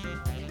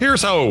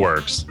 Here's how it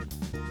works.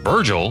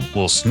 Virgil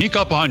will sneak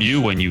up on you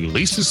when you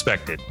least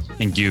suspect it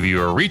and give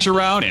you a reach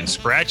around and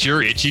scratch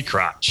your itchy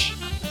crotch.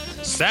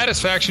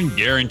 Satisfaction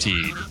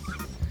guaranteed.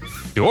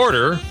 To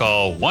order,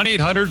 call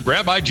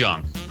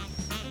 1-800-GRAB-MY-JUNK.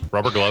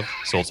 Rubber glove,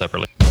 sold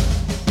separately.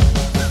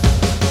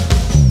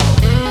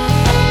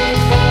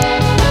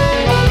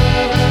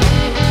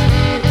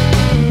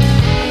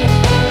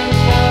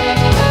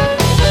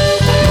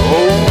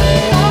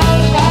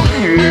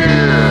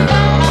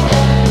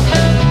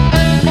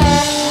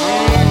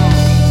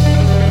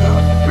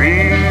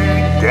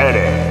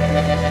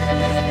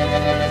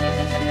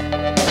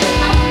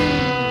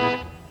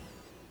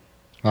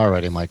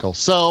 Alrighty, Michael.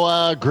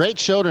 So great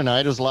show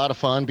tonight. It was a lot of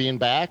fun being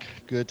back.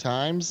 Good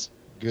times.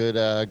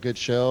 Good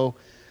show.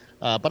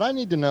 But I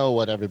need to know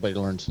what everybody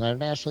learned tonight.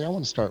 And Ashley, I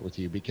want to start with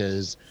you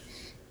because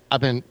I've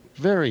been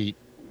very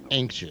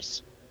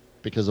anxious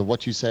because of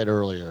what you said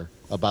earlier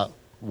about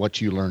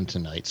what you learned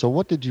tonight. So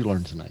what did you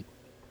learn tonight?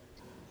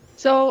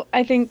 So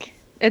I think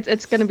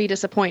it's going to be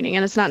disappointing,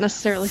 and it's not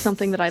necessarily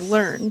something that I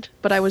learned,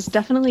 but I was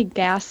definitely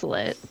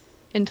gaslit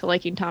into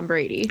liking Tom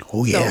Brady.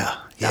 Oh, So yeah.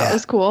 that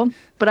was cool.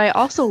 But I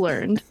also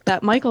learned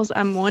that Michael's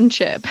M1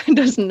 chip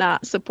does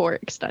not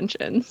support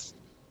extensions.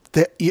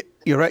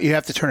 You're right. You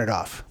have to turn it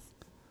off.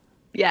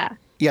 Yeah.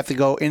 You have to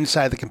go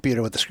inside the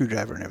computer with the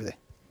screwdriver and everything.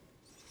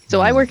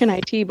 So I work in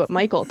IT, but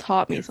Michael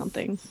taught me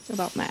something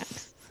about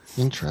Macs.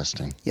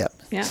 Interesting. Yep.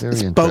 Yeah. Very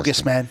It's interesting.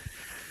 bogus, man.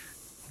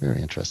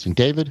 Very interesting.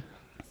 David,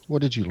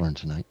 what did you learn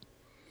tonight?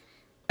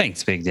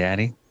 Thanks, Big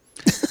Daddy.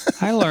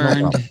 I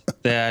learned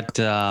that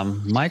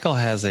Michael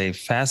has a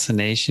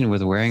fascination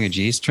with wearing a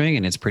G-string,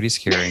 and it's pretty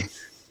scary.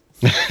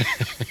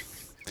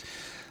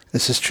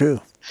 This is true.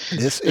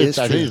 This is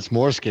I true. think it's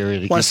more scary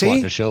to Want keep to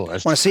wanting see? to show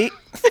us. Want to see?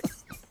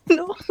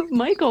 No,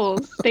 Michael,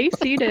 stay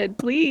seated,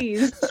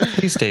 please.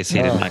 Please stay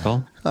seated,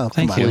 Michael. Oh,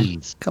 Thank come on. you.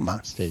 Please Come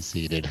on. stay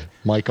seated.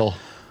 Michael,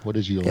 what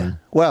did you learn?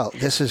 Well,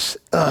 this is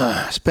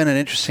it's been an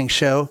interesting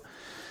show.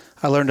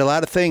 I learned a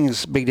lot of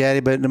things, Big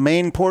Daddy, but the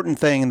main important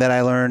thing that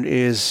I learned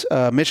is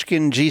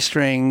Michigan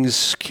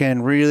G-strings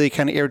can really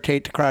kind of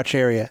irritate the crotch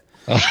area.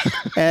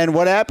 And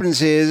what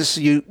happens is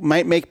you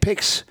might make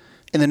picks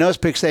in the nose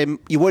picks that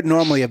you wouldn't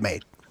normally have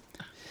made.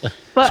 But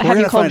we're have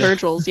you gonna called find out.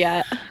 Virgil's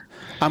yet?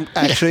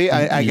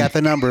 I got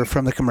the number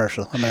from the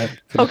commercial. I'm gonna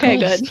Okay,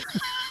 good.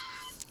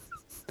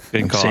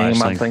 Good I'm call, seeing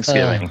him on Ashley.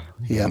 Thanksgiving.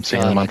 Yeah. I'm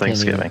seeing him I on can't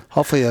Thanksgiving.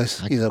 Hopefully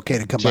he's okay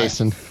to come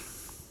Jason.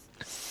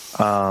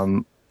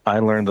 I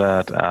learned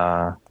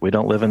that we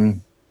don't live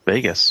in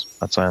Vegas.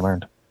 That's what I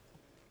learned.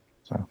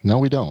 No,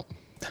 we don't.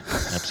 And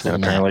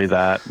Absolutely not. apparently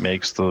that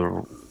makes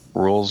the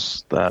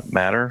rules that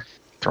matter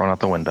thrown out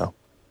the window.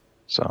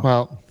 So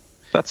Well,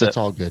 that's it's it.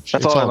 all good. That's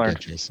it's all I all learned.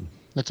 good, Jason.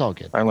 It's all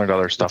good. I learned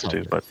other stuff all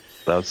too, good. but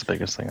that was the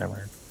biggest thing I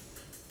learned.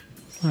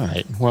 All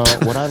right. Well,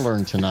 what I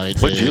learned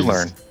tonight What did you is-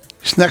 learn?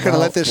 He's not going to Well,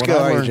 let this what go,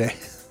 I learned-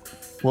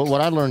 AJ. Well,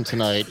 what I learned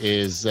tonight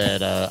is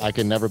that I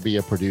can never be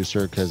a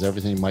producer because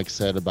everything Mike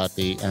said about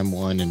the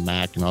M1 and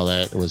Mac and all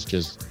that was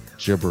just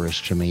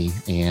gibberish to me,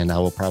 and I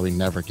will probably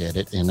never get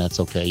it, and that's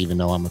okay, even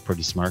though I'm a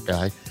pretty smart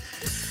guy.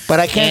 But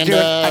I can't And, do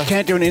it. I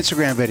can't do an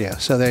Instagram video.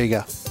 So there you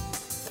go.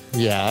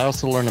 Yeah, I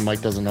also learned that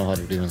Mike doesn't know how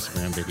to do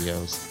Instagram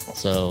videos.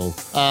 So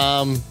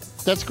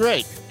that's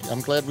great. I'm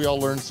glad we all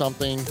learned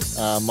something.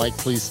 Mike,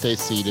 please stay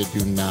seated.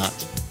 Do not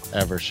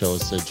ever show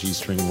us a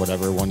G-string,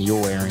 whatever one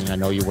you're wearing. I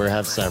know you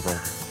have several.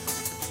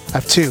 I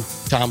have two.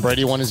 Tom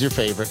Brady one is your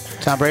favorite.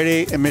 Tom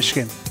Brady and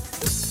Michigan.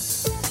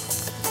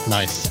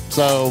 Nice.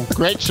 So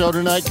great show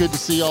tonight. Good to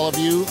see all of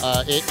you.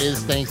 It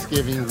is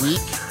Thanksgiving week.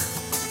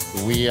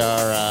 We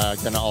are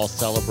going to all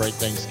celebrate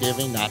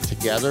Thanksgiving, not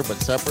together, but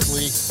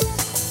separately.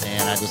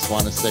 And I just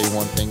want to say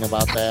one thing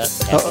about that.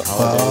 Happy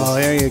holidays.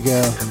 There you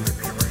go.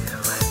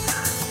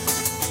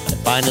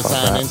 Find us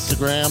on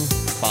Instagram.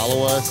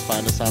 Follow us.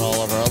 Find us on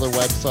all of our other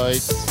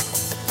websites.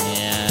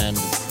 And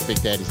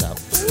Big Daddy's out.